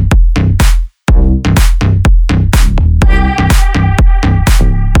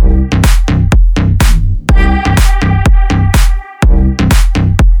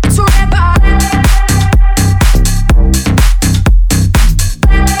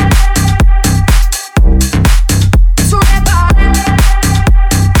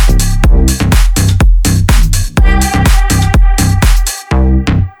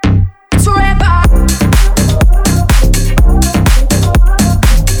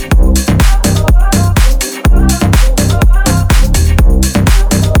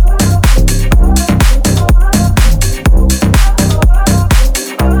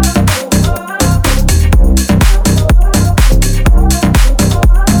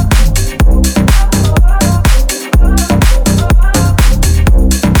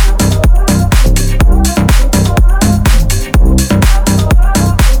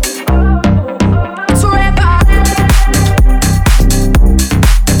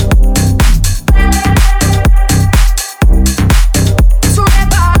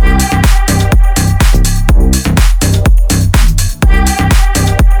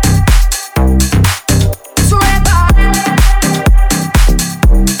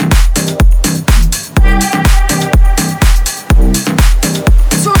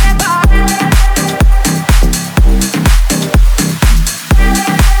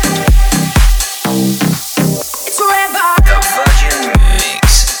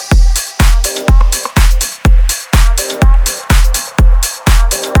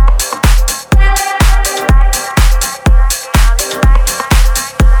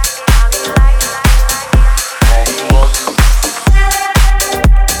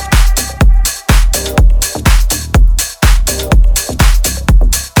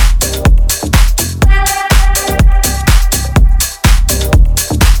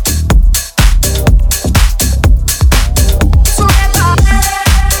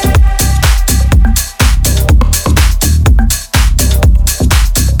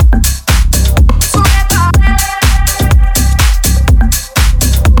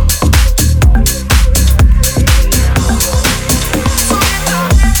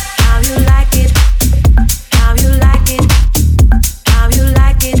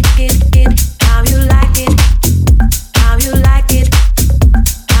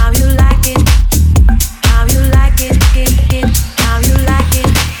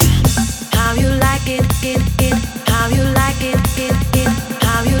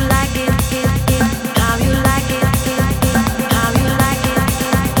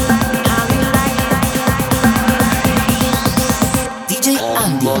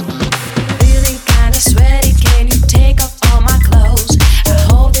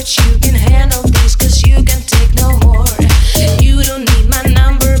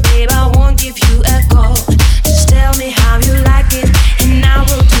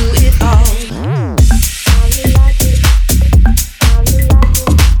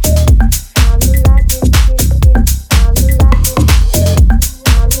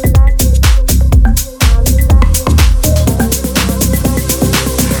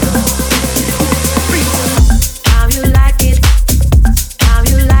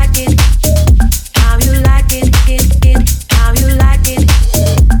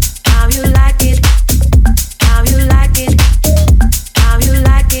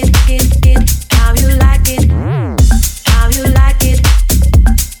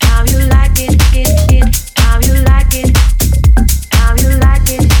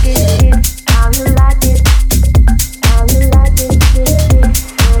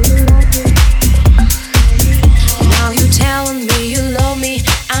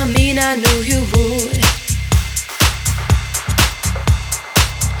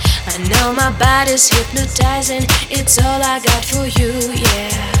 body's hypnotizing. It's all I got for you, yeah.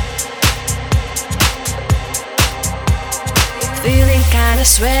 Feeling kinda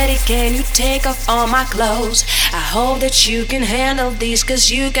sweaty, can you take off all my clothes? I hope that you can handle these,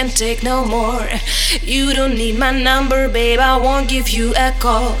 cause you can take no more. You don't need my number, babe, I won't give you a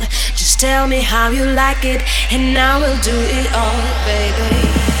call. Just tell me how you like it, and I will do it all,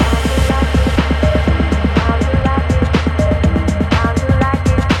 baby.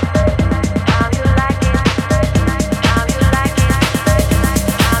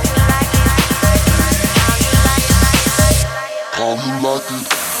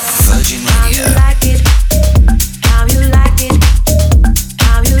 Virgin Radio. How you like it? How you like it?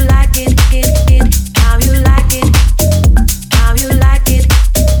 How you like it? How you like it?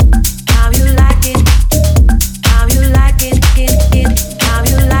 How you like it? How you like it? How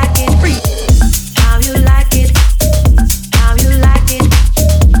you like it? How you like it? How you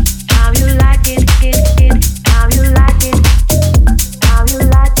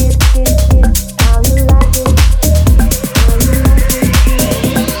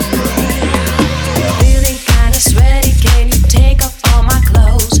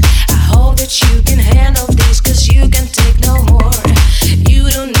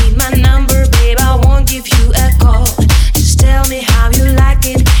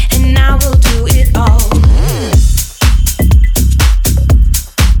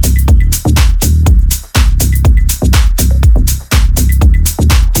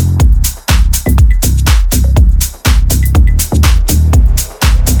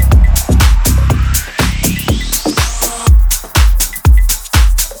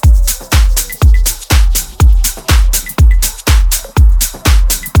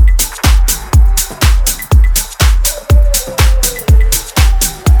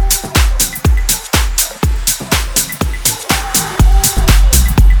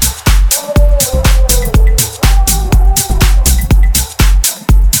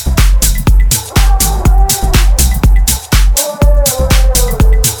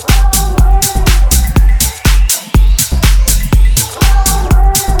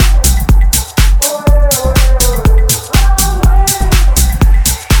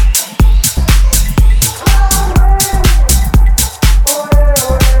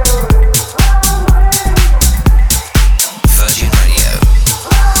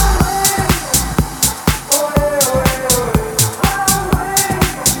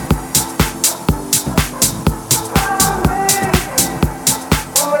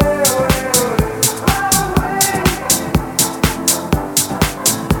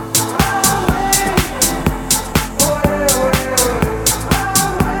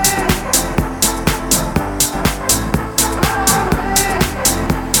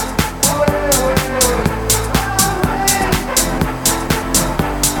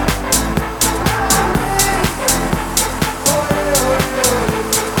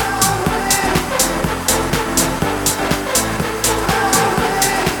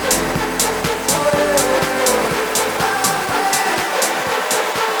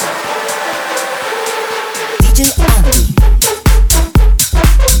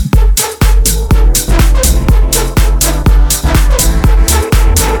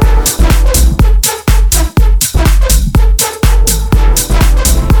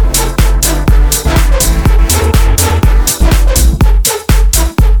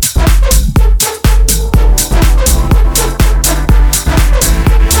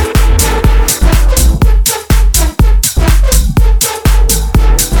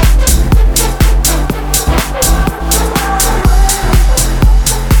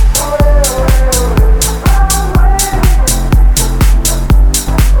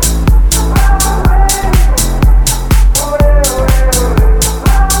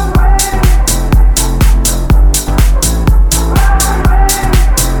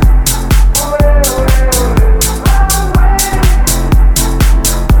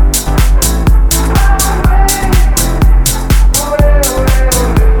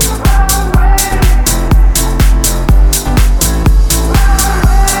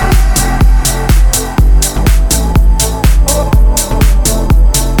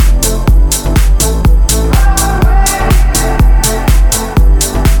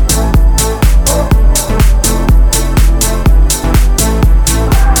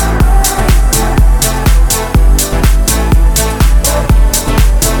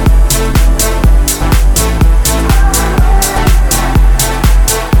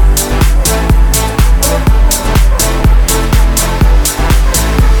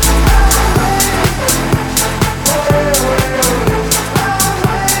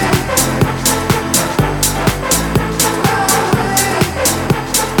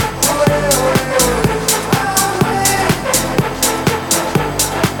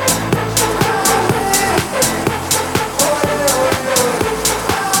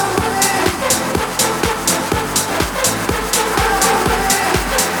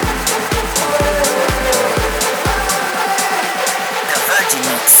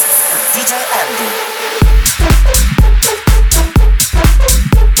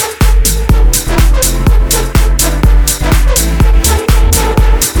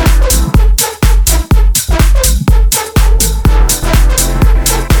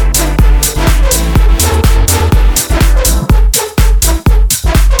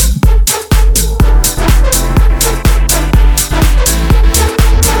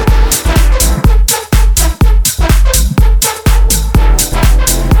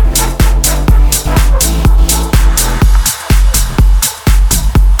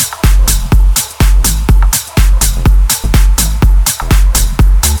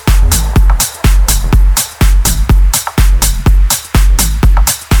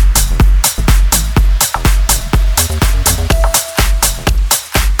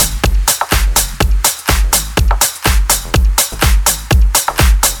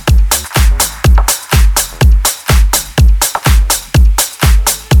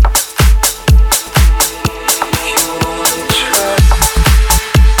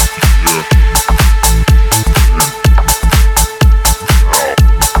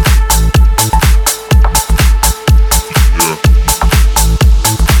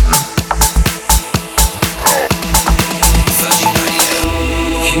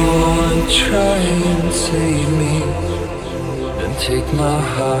try and save me, then take my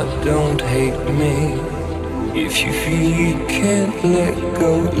heart, don't hate me. If you feel you can't let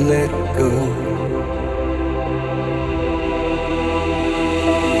go, let go.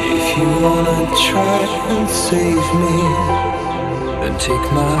 If you wanna try and save me, then take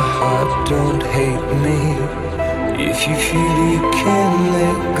my heart, don't hate me. If you feel you can't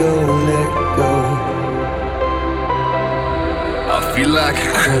let go, let go. I feel like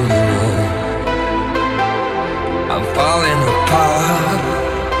a criminal, I'm falling apart.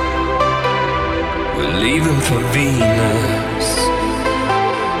 We're leaving for Venus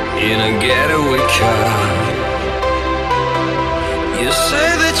in a getaway car. You say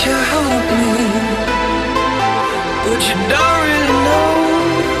that you help me, but you don't really know.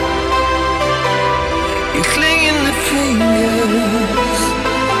 You're clinging to fingers,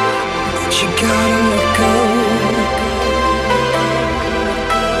 but you gotta let go.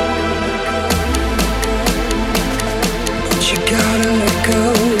 But you gotta let go.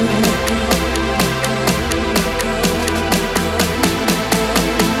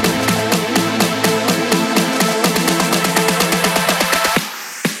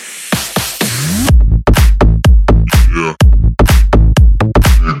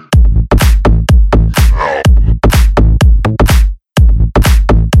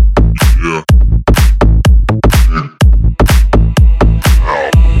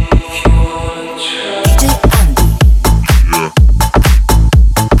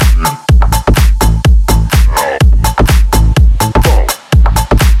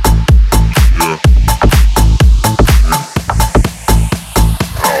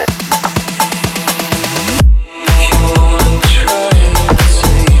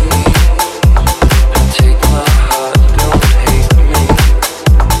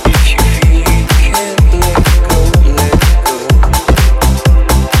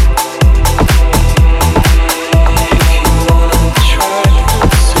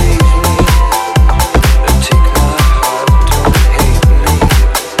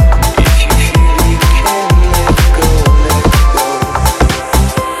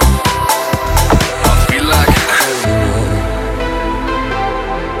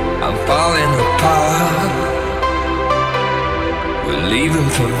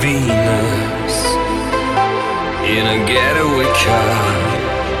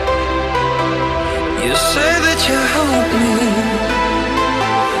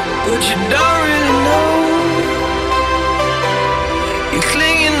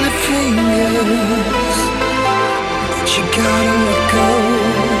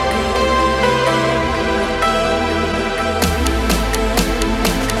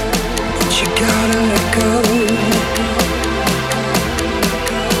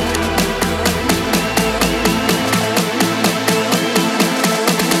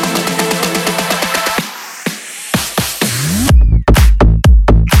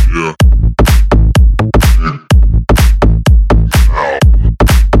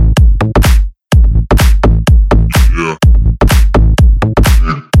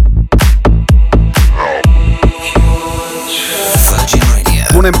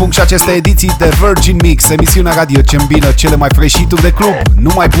 Și aceste ediții de Virgin Mix, emisiunea radio ce îmbină cele mai fresh hit-uri de club,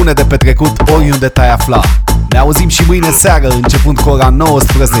 numai bune de petrecut oriunde te-ai afla. Ne auzim și mâine seară, începând cu ora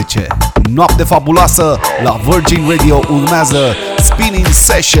 19. Noapte fabuloasă, la Virgin Radio urmează Spinning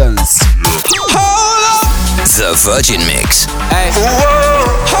Sessions. The Virgin Mix. Hey.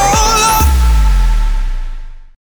 Whoa,